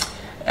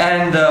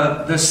 and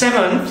the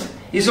seventh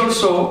is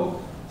also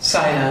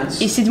silence.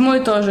 И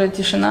седьмой тоже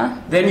тишина.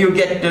 Then you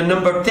get the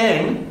number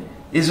 10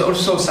 is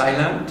also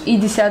silent. И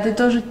 10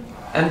 тоже.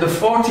 And the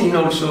 14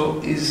 also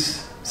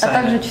is А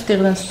также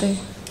silent.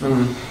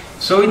 14.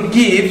 So it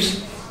gives,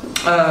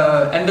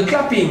 and the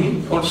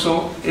clapping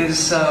also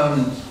is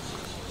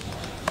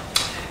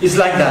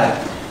like that.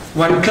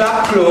 When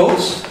clap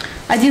close,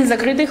 Один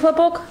закрытый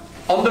хлопок.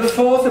 on the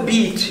fourth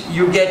beat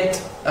you get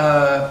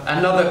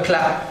another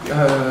clap,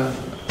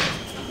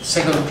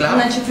 second На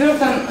clap,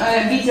 четвертом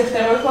бите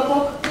второй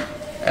хлопок.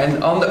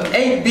 and on the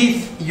eighth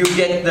beat you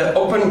get the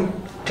open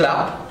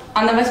clap,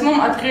 А на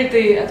восьмом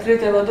открытая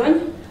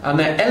ладонь. on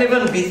the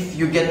 11th beat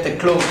you get the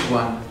closed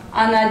one.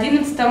 А на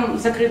 11-м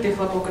закрытый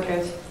хлопок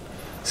опять.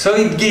 So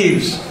it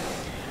gives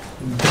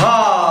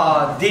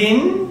dha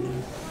din,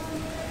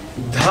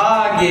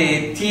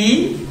 dhage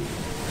ti,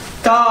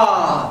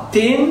 ta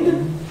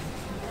tin,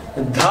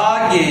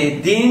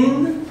 dhage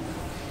din,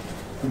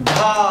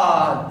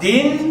 dha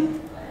din,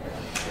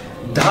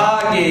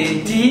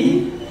 dhage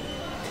ti,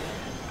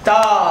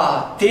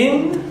 ta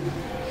tin,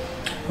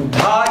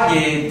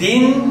 dhage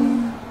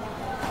din,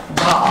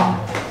 dha.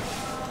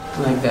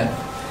 Like that.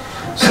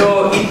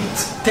 So it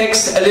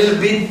takes a little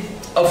bit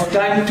of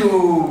time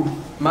to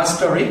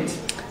master it,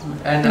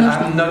 and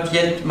I'm not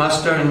yet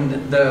mastering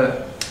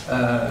the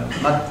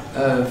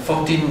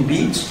 14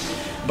 beats,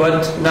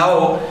 but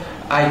now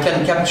I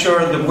can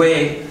capture the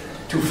way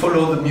to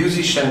follow the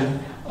musician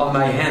on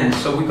my hand.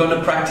 So we're going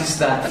to practice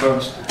that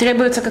first.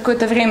 Требуется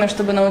какое-то время,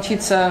 чтобы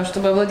научиться,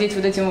 чтобы овладеть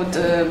вот этим вот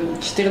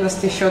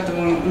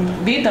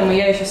 14-счетовым битом, и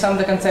я еще сам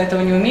до конца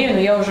этого не умею, но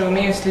я уже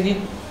умею следить,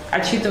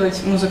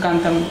 отчитывать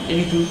музыкантам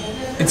ритм.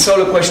 It's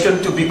all a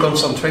question to be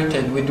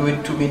concentrated. We do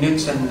it 2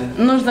 minutes and...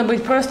 Нужно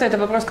быть просто, это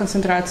вопрос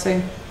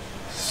концентрации.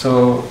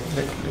 So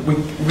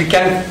we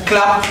can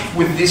clap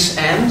with this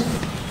hand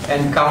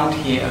and count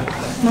here.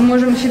 Мы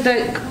можем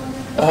считать,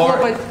 Or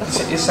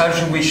it's as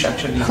you wish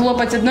actually.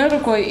 хлопать одной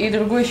рукой и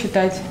другой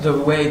считать.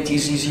 The way it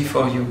is easy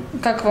for you.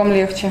 Как вам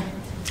легче?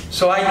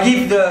 So I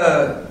give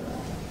the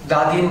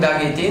dadin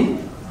dagetin,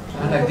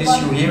 like this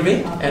you hear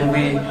it, and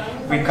we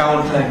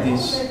count like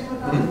this.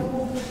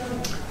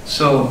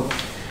 So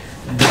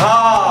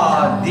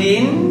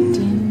dadin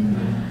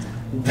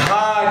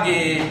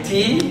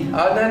dageti.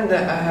 Then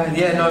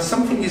yeah, no,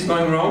 something is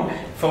going wrong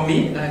for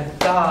me.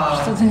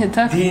 Что-то не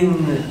так.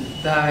 Dadin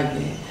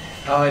dage.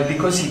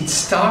 Because it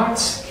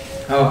starts.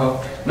 No,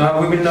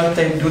 we will not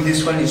do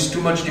this one. It's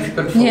too much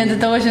difficult for me. Нет,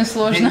 это очень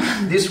сложно.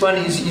 This one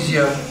is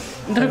easier.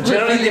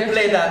 Generally they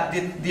play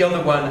the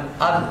other one.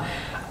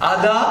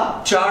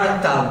 Ada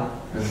Chartal.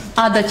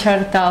 Ада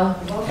Чартал.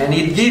 And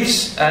it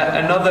gives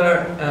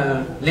another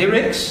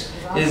lyrics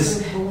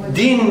is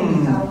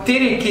din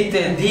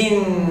tirikite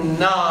din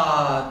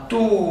na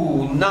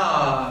tu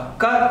na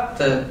kat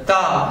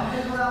ta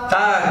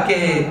ta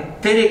ke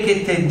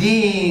tirikite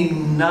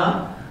din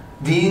na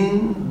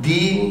din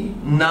di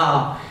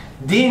na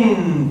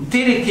din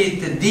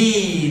tirikite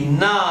din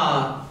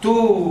na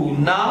tu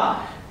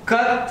na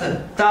kat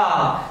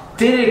ta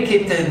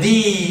tirikite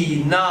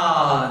di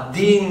na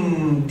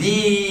din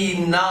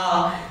di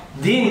na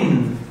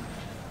din.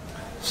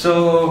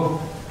 So,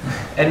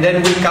 and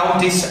then we count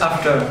this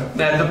after.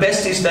 The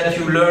best is that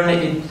you learn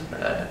it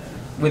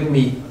with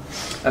me.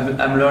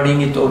 I'm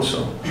learning it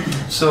also.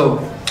 So,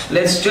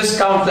 let's just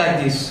count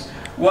like this.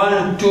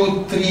 1,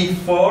 2, 3,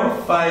 4,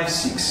 5,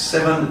 6,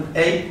 7,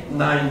 8,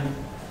 9,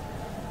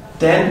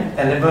 10,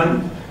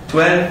 11,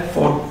 12,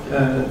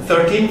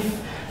 13,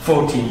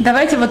 14.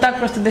 Давайте вот так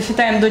просто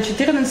досчитаем до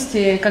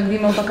 14, как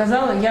Бимал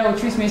показал, я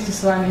учусь вместе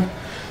с вами.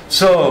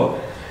 So,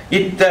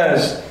 it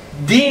does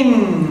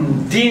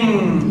din,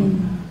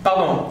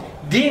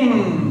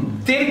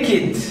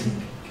 tirkit.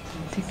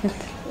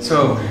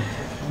 So,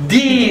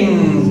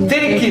 din,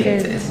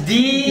 tirkit,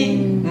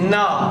 din,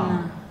 na.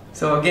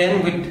 So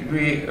again,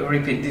 we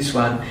repeat this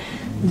one.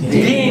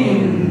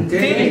 Din,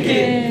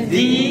 tirkit,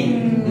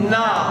 din,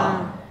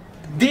 na.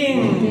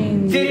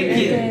 Din,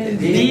 tirkit,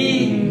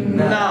 din,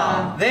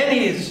 na. Then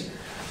is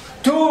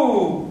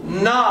tu,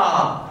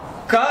 na,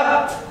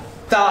 kat,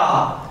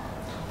 ta.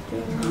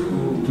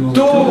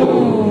 Tu,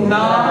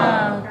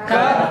 na,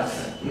 kat,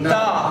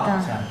 ta.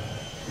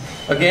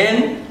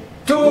 Again,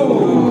 tu,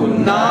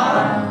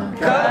 na,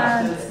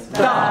 kat,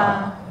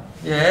 ta.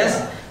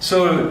 Yes,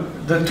 so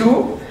the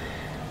two.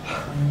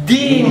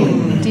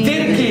 Din,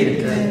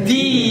 tirkit,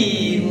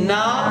 di,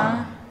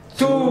 na,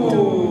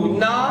 tu,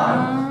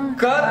 na,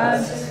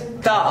 kat,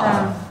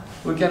 ta.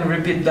 We can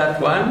repeat that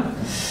one.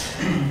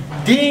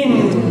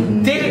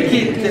 Din,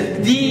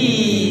 tirkit,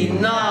 di,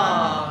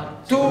 na,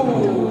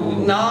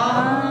 tu,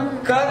 na,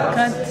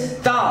 kat,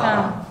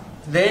 ta.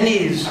 Then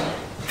is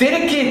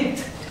tirkit,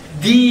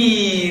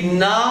 di,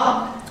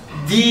 na,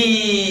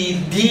 di,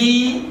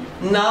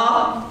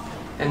 na,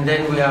 and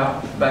then we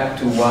are back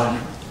to one.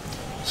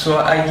 So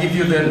I give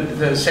you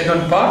the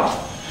second part.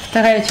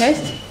 Вторая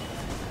часть.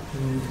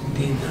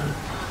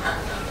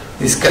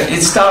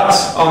 It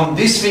starts on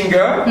this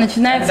finger.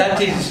 Начинается that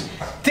is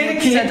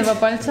с этого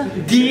пальца.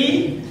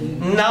 di,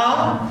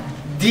 na,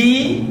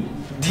 di,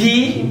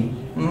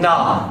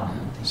 na.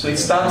 So it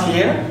starts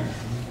here.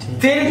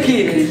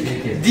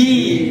 Tirkit,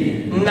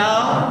 di,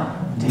 na,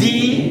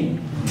 di,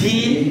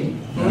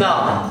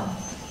 na.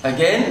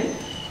 Again.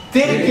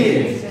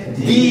 Tirkit,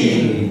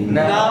 di,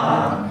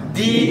 na,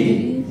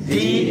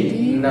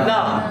 di,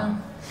 na.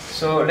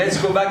 So let's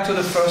go back to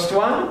the first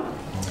one.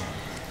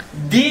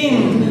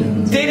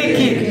 Din,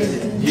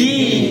 tirkit,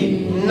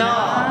 di,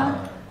 na,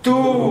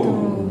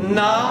 tu,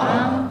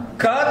 na,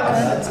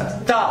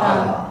 kat,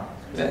 ta.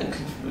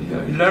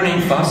 You're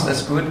learning fast,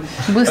 that's good.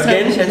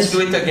 Again, let's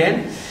do it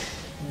again.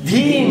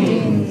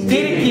 Din,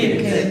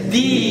 tirkit,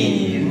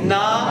 di,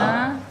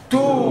 na,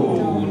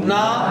 tu,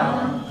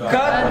 na,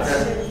 kat,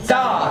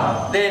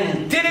 ta.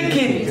 Then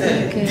tirkit,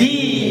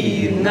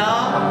 di, na,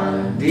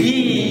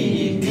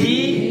 di,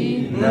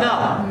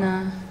 na.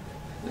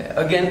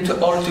 Again,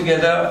 all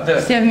together,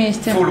 the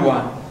full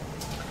one.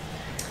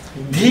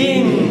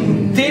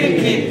 Din,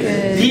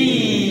 tirkit,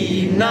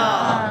 di,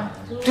 na,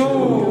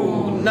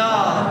 tu,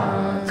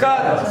 na,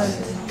 kat,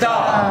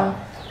 ta.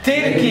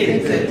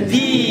 Tirkit,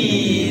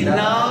 di,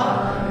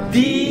 na,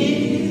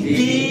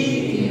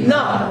 di,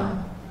 na.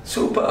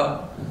 Super.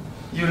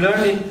 You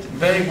learn it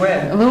very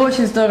well. Вы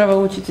очень здорово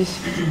учитесь.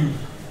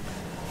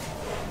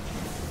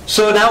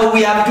 So now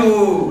we have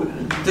to.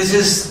 This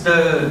is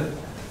the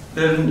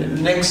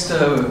next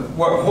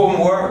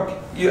homework.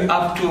 You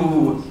have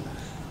to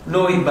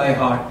know it by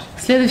heart.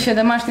 Следующее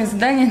домашнее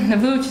задание —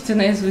 выучите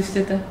наизусть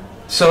это.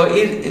 So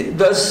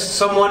does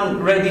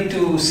someone ready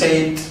to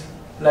say it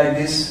like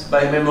this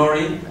by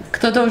memory?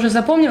 Кто-то уже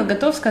запомнил,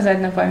 готов сказать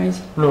на память?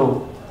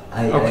 No.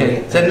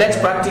 Okay. Then let's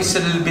practice a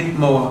little bit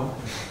more.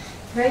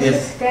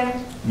 Yes.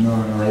 No,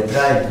 I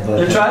tried, but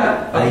You try?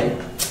 Okay.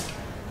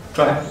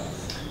 Try.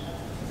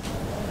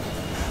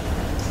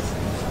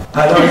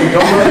 I don't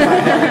know.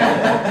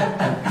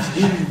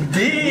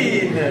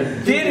 Din,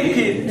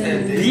 tirkit,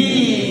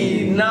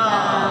 di, na,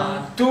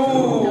 tu,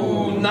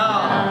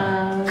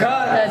 na,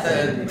 kat,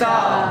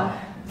 ta.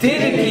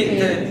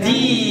 Tirkit,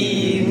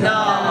 di, na,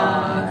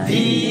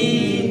 di,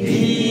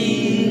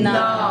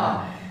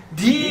 na.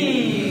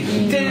 Di,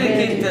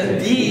 tirkit,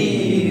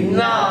 di,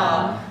 na,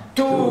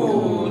 tu,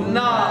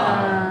 na,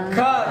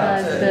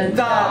 kat,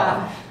 ta.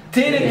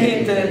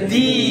 Tirkit,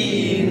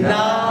 di,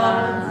 na,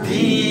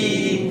 di,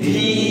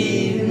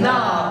 na.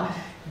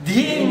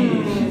 Din,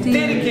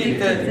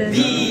 tirkit,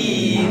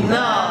 di,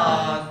 na,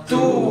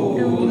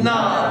 tu, na,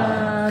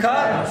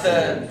 kat,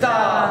 ta.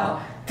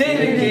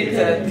 Tirkit,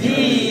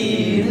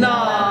 di, na,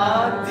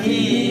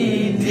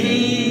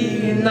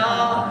 na.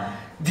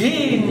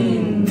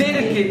 Din,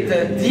 tirkit,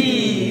 di,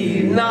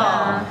 na,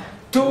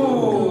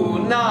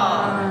 tu, na,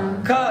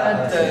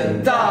 kat,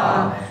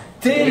 ta,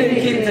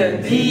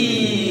 tirkit,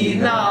 di,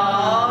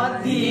 na,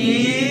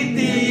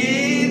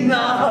 di,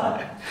 na.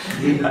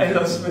 I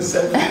lost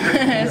myself.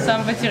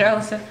 Сам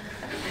потерялся.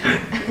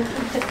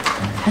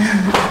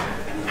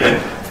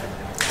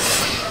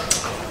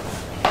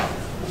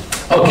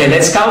 Okay,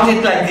 let's count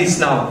it like this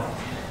now.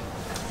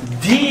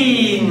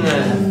 Din,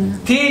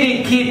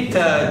 tirikit,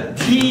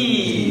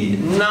 di,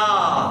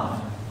 na,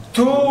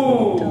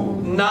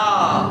 tu,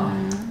 na,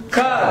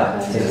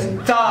 kat,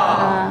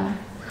 ta,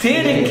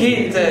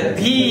 tirikit,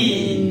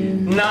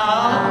 di, na,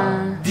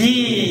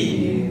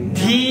 di,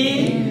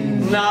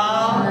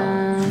 na,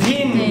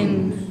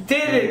 din,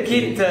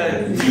 tirikit,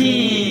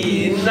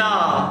 di,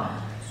 na,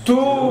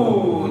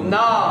 tu,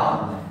 na,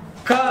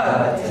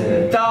 kat,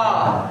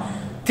 ta,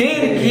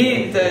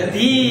 tirkit,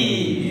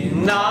 di,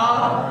 na,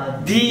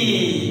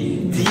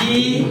 din,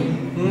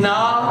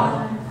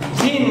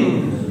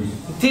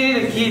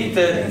 tirkit,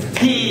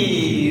 di,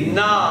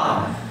 na,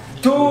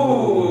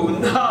 tu,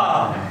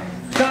 na,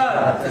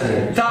 kat,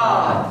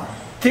 ta,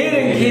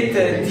 tirkit,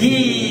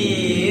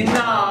 di,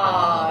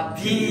 na,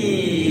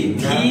 din.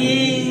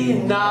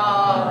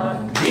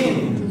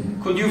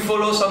 Could you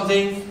follow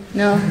something?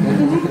 No.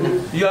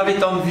 You have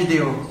it on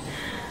video,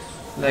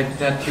 like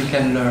that you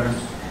can learn.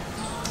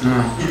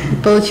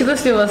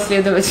 Получилось ли у вас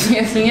следовать?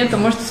 Если нет, то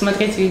можете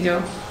смотреть видео.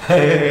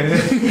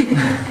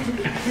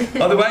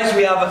 Otherwise,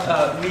 we have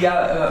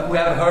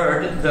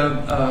heard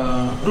the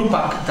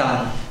Rupak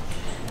Tal.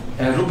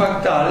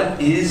 Rupak Tal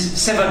is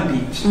 7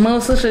 beats. Мы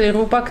услышали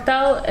Рупак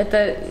Тал,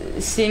 это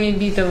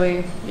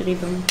 7-битовый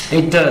ритм.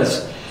 It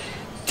does.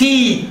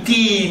 Ti,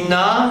 ti,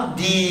 na,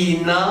 di,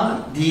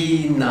 na,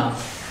 di, na.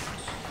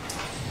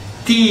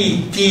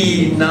 Ti,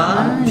 ti,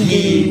 na,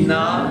 di,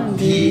 na,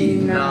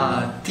 di,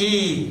 na.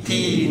 Ti,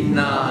 ti,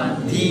 na,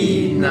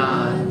 di,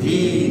 na,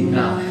 di,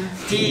 na.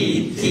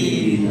 Ti,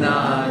 ti,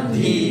 na,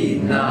 di,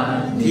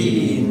 na,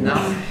 di, na.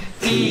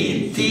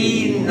 Ti, ti,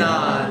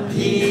 na,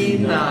 di,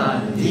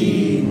 na,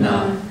 di,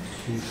 na.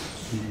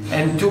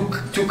 And to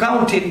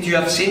count it, you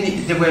have seen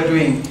it, they were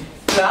doing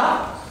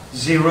clap,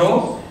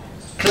 0,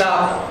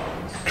 clap,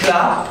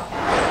 clap,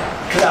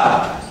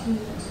 clap.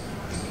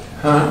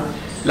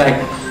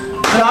 Like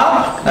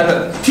clap,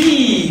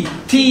 ti,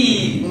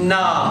 ti,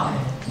 na,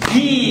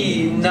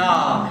 di,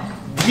 na,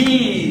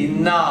 di,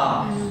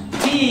 na,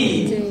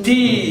 ti,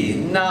 ti,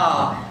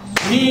 na,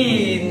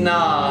 di,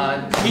 na,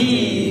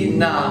 di,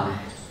 na,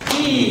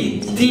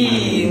 ti, ti,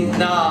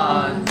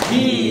 na,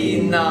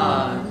 di, na,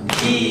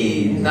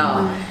 di,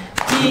 na,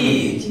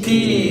 ti, ti,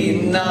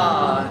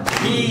 na,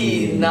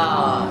 di, na,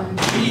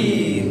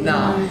 di, na,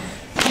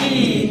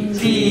 ti,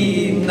 ti,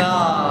 na,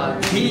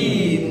 di,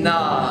 na,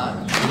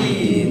 di,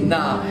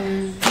 na,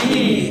 ti,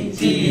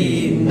 ti,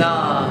 na,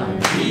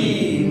 di,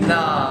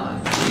 na,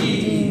 di,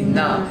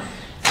 na,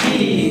 ti,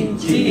 ti,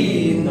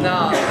 na,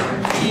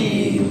 di,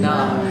 na,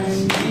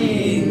 di,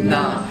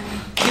 na,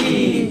 ti,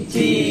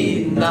 ti,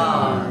 na,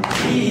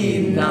 di,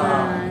 na,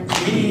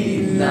 di,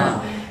 na,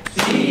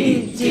 ti,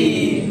 ti,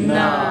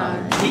 na,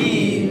 di,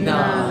 na,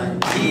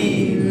 di,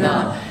 na,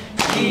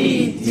 ti,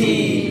 ti,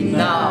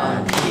 na,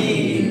 di,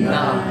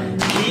 na,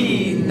 di,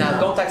 na.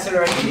 Don't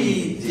accelerate. Ti,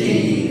 ti,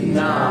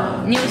 na.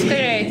 Не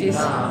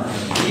ускоряйтесь.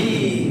 Di,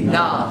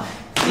 na,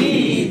 ti,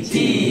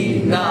 ti,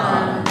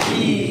 na,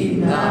 di,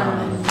 na,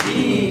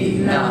 di,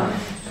 na,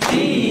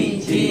 ti,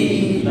 ti,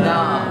 na,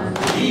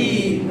 di,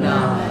 na,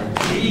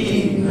 di,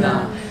 na,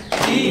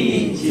 ti,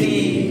 ti,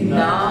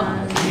 na,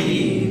 di,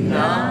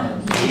 na,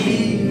 di,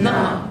 na.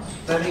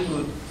 Very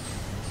good.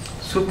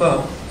 Super.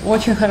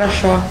 Очень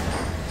хорошо.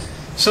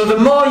 So the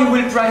more you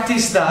will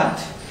practice that,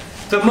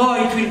 the more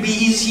it will be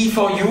easy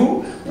for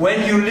you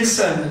when you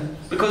listen.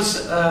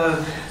 Because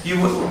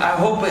I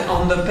hope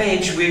on the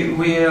page we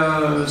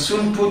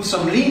soon put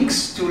some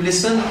links to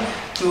listen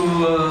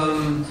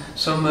to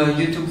some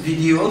YouTube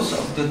videos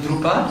of the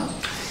Dhrupad,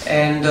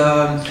 and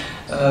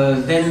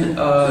then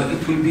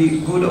it will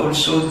be good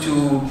also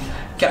to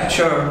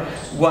capture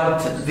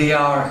what they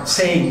are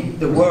saying,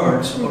 the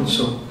words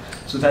also,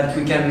 so that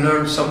we can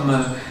learn some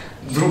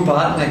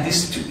Dhrupad like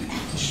this too.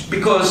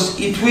 Because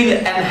it will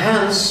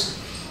enhance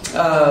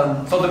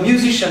for the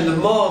musician, the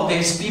more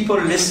there's people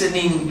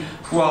listening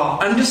who are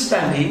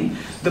understanding,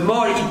 the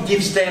more it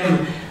gives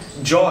them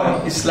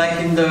joy. It's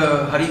like in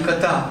the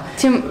Harikatha.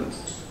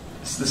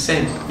 It's the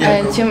same.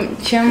 Yeah,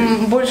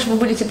 Чем больше вы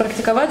будете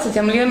практиковаться,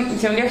 тем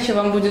легче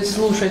вам будет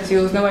слушать и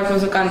узнавать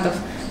музыкантов.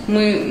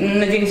 Мы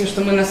надеемся,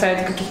 что мы на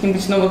сайте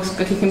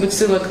каких-нибудь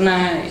ссылок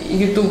на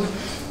YouTube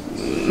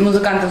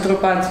музыкантов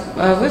Dhrupad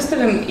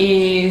выставим,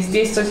 и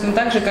здесь точно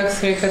так же, как с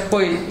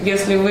Харикатхой.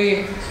 Если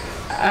вы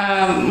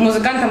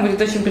музыкантам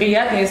будет очень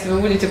приятно, если вы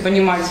будете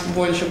понимать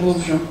больше,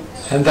 глубже.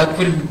 And that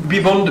will be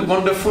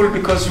wonderful,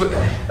 because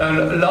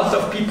a lot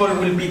of people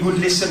will be good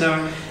listener,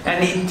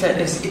 and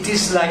it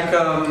is like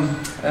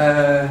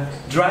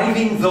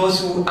driving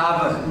those who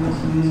have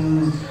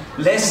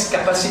less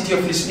capacity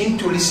of listening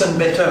to listen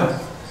better.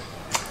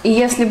 И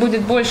если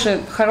будет больше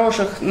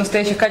хороших,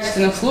 настоящих,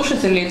 качественных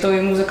слушателей, то и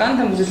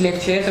музыкантам будет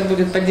легче, и это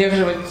будет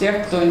поддерживать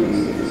тех, кто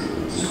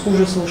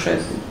хуже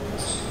слушает.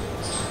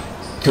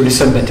 To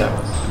listen better.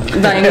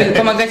 Да, и будет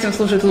помогать им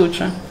слушать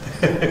лучше.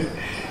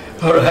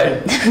 All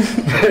right,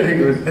 very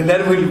good. And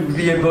then we'll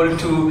be able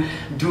to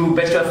do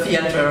better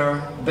theater,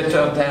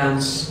 better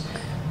dance,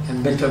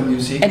 and better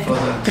music. Это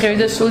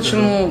приведет к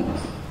лучшему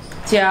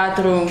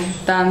театру,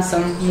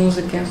 танцам,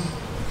 музыке.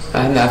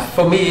 And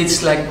for me,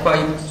 it's like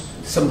quite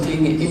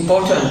something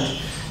important.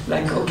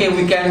 Like, okay,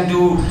 we can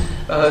do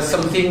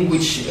something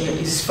which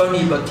is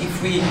funny, but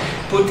if we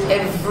put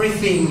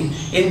everything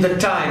in the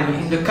time,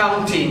 in the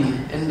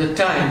counting, and the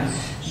time,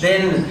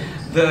 then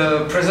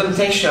the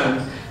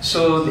presentation,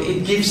 so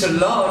it gives a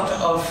lot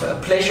of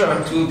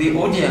pleasure to the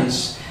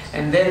audience,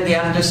 and then they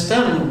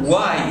understand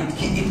why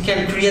it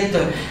can create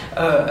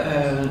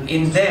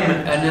in them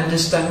an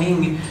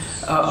understanding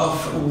of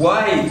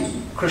why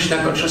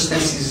Krishna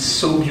consciousness is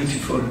so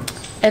beautiful.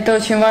 Это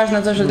очень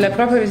важно тоже для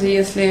проповеди,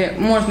 если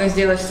можно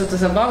сделать что-то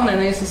забавное,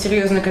 но если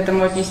серьезно к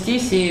этому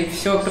отнестись и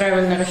все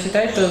правильно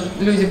рассчитать, то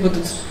люди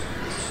будут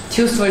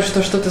чувствовать,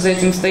 что что-то за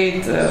этим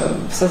стоит,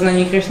 в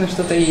сознании Кришны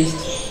что-то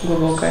есть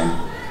глубокое.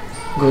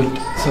 Good.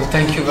 So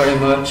thank you very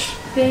much.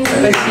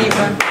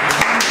 Спасибо.